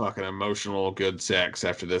 really fucking emotional good sex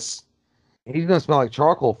after this. He's gonna smell like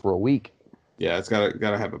charcoal for a week. Yeah, it's gotta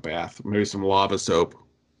have a bath. Maybe some lava soap.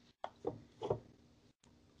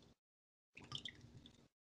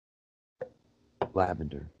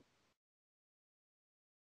 Lavender.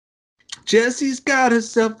 Jesse's got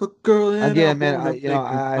herself a girl. Again, man,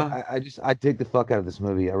 I dig the fuck out of this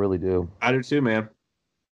movie. I really do. I do too, man.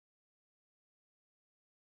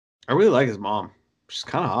 I really like his mom. She's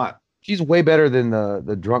kind of hot. She's way better than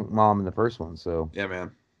the drunk mom in the first one. So yeah, man.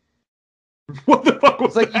 What the fuck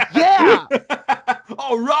was that? Yeah.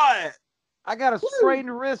 All right. I got a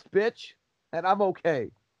sprained wrist, bitch, and I'm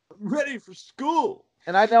okay. I'm ready for school.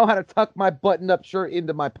 And I know how to tuck my button-up shirt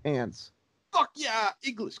into my pants. Fuck yeah,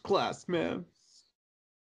 English class, man.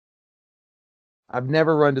 I've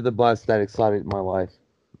never run to the bus that excited in my life,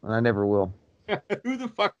 and I never will. Who the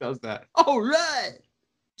fuck does that? All right.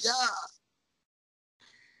 Yeah.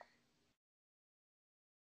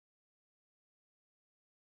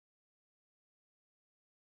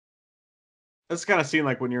 That's kind of scene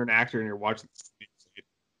like when you're an actor and you're watching this,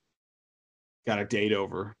 got a date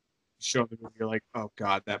over, show them, you're like, oh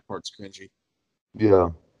god, that part's cringy.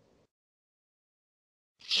 Yeah.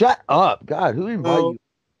 Shut up, God. Who invited you?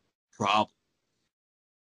 Problem.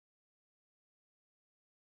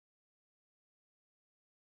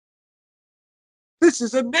 This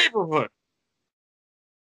is a neighborhood.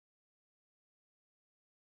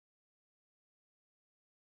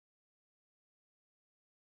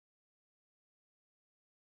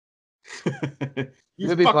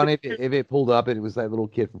 It'd be funny if it pulled up and it was that little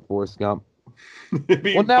kid from Forrest Gump.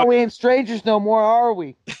 Well, now we ain't strangers no more, are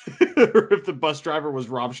we? If the bus driver was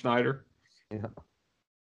Rob Schneider. Yeah.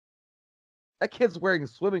 That kid's wearing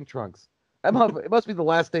swimming trunks. It must be the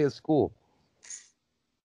last day of school.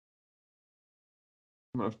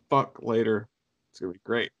 I'm gonna fuck later. It's gonna be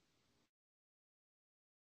great.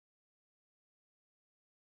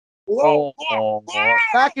 Whoa, whoa.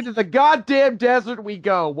 Back into the goddamn desert we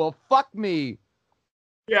go. Well, fuck me.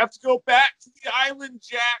 You have to go back to the island,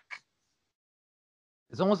 Jack.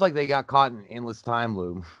 It's almost like they got caught in an endless time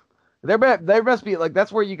loop. There must be, like,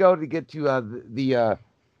 that's where you go to get to the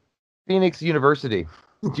Phoenix University.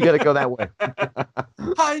 You got to go that way.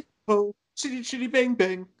 Hi, ho, chitty chitty bang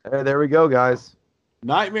bang. There we go, guys.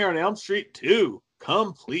 Nightmare on Elm Street 2,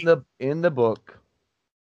 complete. In the book.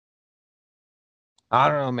 I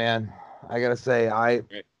don't know, man. I gotta say, I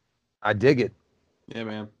dig it. Yeah,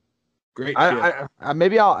 man. Great.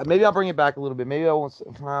 Maybe I'll bring it back a little bit. Maybe I won't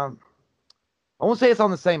say it's on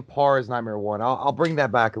the same par as Nightmare 1. I'll bring that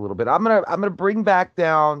back a little bit. I'm gonna bring back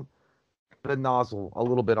down the nozzle a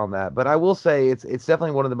little bit on that. But I will say it's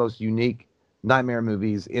definitely one of the most unique Nightmare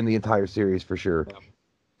movies in the entire series for sure. Yeah.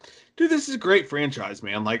 Dude, this is a great franchise,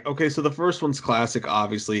 man. Like, okay, so the first one's classic,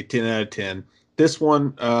 obviously, 10 out of 10. This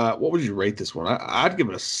one, what would you rate this one? I'd give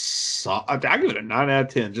it a 9 out of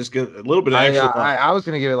 10. Just get a little bit of extra. I was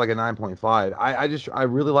gonna give it like a 9.5. I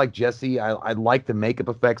really like Jesse. I like the makeup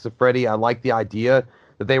effects of Freddy. I like the idea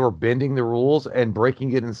that they were bending the rules and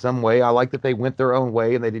breaking it in some way. I like that they went their own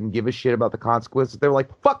way and they didn't give a shit about the consequences. They were like,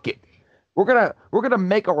 fuck it. We're gonna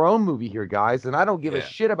make our own movie here, guys, and I don't give a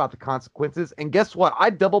shit about the consequences. And guess what? I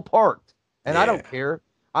double parked, and I don't care.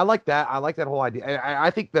 I like that. I like that whole idea. I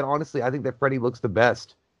think that, honestly, I think that Freddy looks the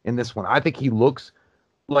best in this one. I think he looks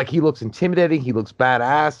intimidating. He looks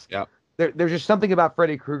badass. Yeah. There's just something about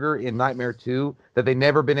Freddy Krueger in Nightmare 2 that they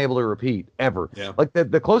never been able to repeat ever. Yeah. Like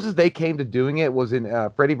the closest they came to doing it was in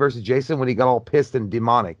Freddy vs. Jason when he got all pissed and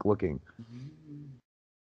demonic looking.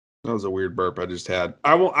 That was a weird burp I just had.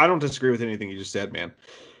 I don't disagree with anything you just said, man.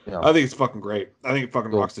 Yeah. I think it's fucking great. I think it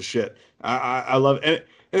fucking rocks the shit. I love it.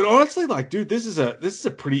 And honestly, like, dude, this is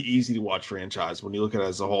a pretty easy to watch franchise when you look at it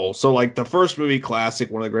as a whole. So, like, the first movie, classic,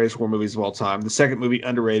 one of the greatest horror movies of all time. The second movie,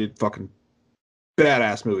 underrated, fucking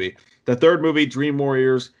badass movie. The third movie, Dream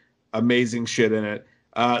Warriors, amazing shit in it.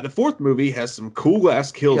 The fourth movie has some cool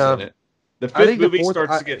ass kills in it. The fifth movie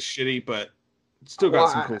starts to get shitty, but it's still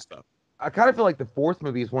got some cool stuff. I kind of feel like the fourth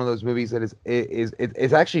movie is one of those movies that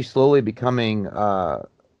is actually slowly becoming a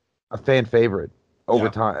fan favorite over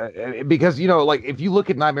time, because, you know, like, if you look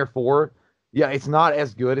at Nightmare 4, it's not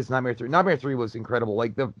as good as Nightmare 3. Nightmare 3 was incredible.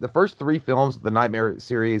 Like, the first three films of the Nightmare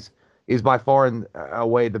series is by far and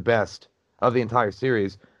away the best of the entire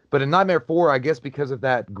series. But in Nightmare 4, I guess because of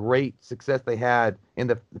that great success they had in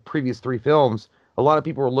the previous three films, a lot of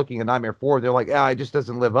people were looking at Nightmare 4. They're like, it just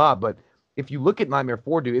doesn't live up. But if you look at Nightmare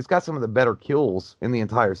 4, dude, it's got some of the better kills in the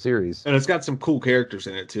entire series. And it's got some cool characters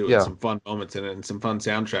in it, too. And some fun moments in it and some fun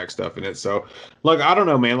soundtrack stuff in it. So, look, I don't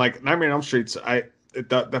know, man. Like, Nightmare on Elm Street's,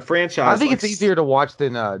 the franchise... I think it's easier to watch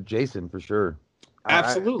than Jason, for sure.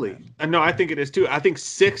 Absolutely. No, I think it is, too. I think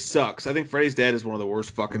 6 sucks. I think Freddy's Dead is one of the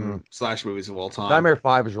worst fucking slash movies of all time. Nightmare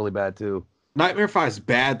 5 is really bad, too. Nightmare 5 is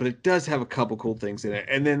bad, but it does have a couple cool things in it.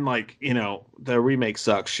 And then, like, you know, the remake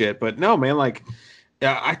sucks shit. But no, man, like...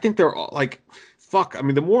 Yeah, I think they're all, like, fuck. I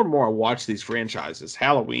mean, the more and more I watch these franchises,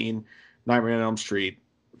 Halloween, Nightmare on Elm Street,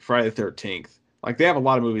 Friday the 13th, like, they have a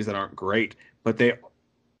lot of movies that aren't great, but the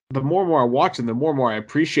more and more I watch them, the more and more I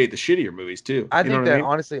appreciate the shittier movies, too.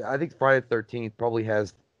 Honestly, I think Friday the 13th probably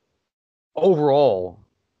has, overall,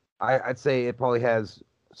 I'd say it probably has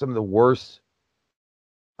some of the worst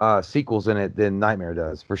sequels in it than Nightmare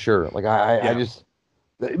does, for sure. Like I Yeah. just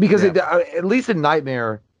because Yeah. at least in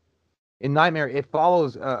Nightmare, it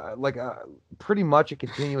follows pretty much a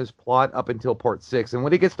continuous plot up until part 6. And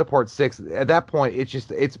when it gets to part 6, at that point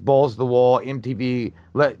it's balls to the wall. MTV,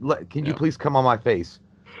 can you Yeah. please come on my face?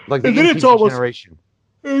 Like the And then it's MTV almost. generation.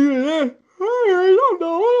 I don't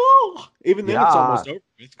know. Even then, it's Yeah. almost over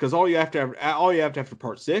with because all you have to have after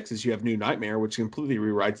part 6 is you have New Nightmare, which completely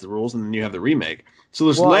rewrites the rules, and then you have the remake. So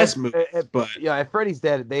there's Well, less movies, but if Freddy's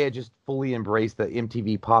Dead, they had just fully embraced the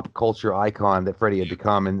MTV pop culture icon that Freddy had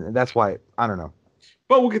become, and that's why I don't know.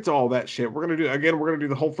 we'll get to all that shit. We're gonna do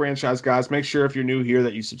the whole franchise, guys. Make sure if you're new here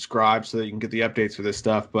that you subscribe so that you can get the updates for this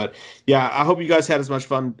stuff. But yeah, I hope you guys had as much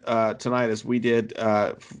fun tonight as we did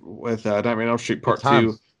with Nightmare on Elm Street Good Part 2.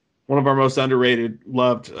 times. One of our most underrated,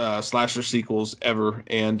 loved slasher sequels ever.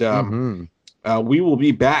 And we will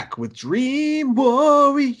be back with Dream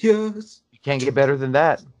Warriors. You can't get better than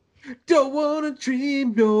that. Don't wanna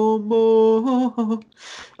dream no more.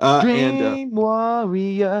 Dream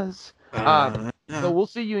Warriors. Uh, So we'll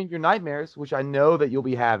see you in your nightmares, which I know that you'll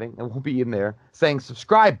be having, and we'll be in there saying,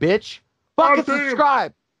 "Subscribe, bitch! Fucking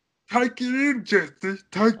subscribe!" Take it in, Jesse.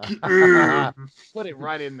 Take it in. Put it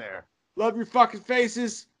right in there. Love your fucking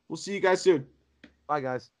faces. We'll see you guys soon. Bye,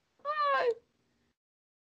 guys.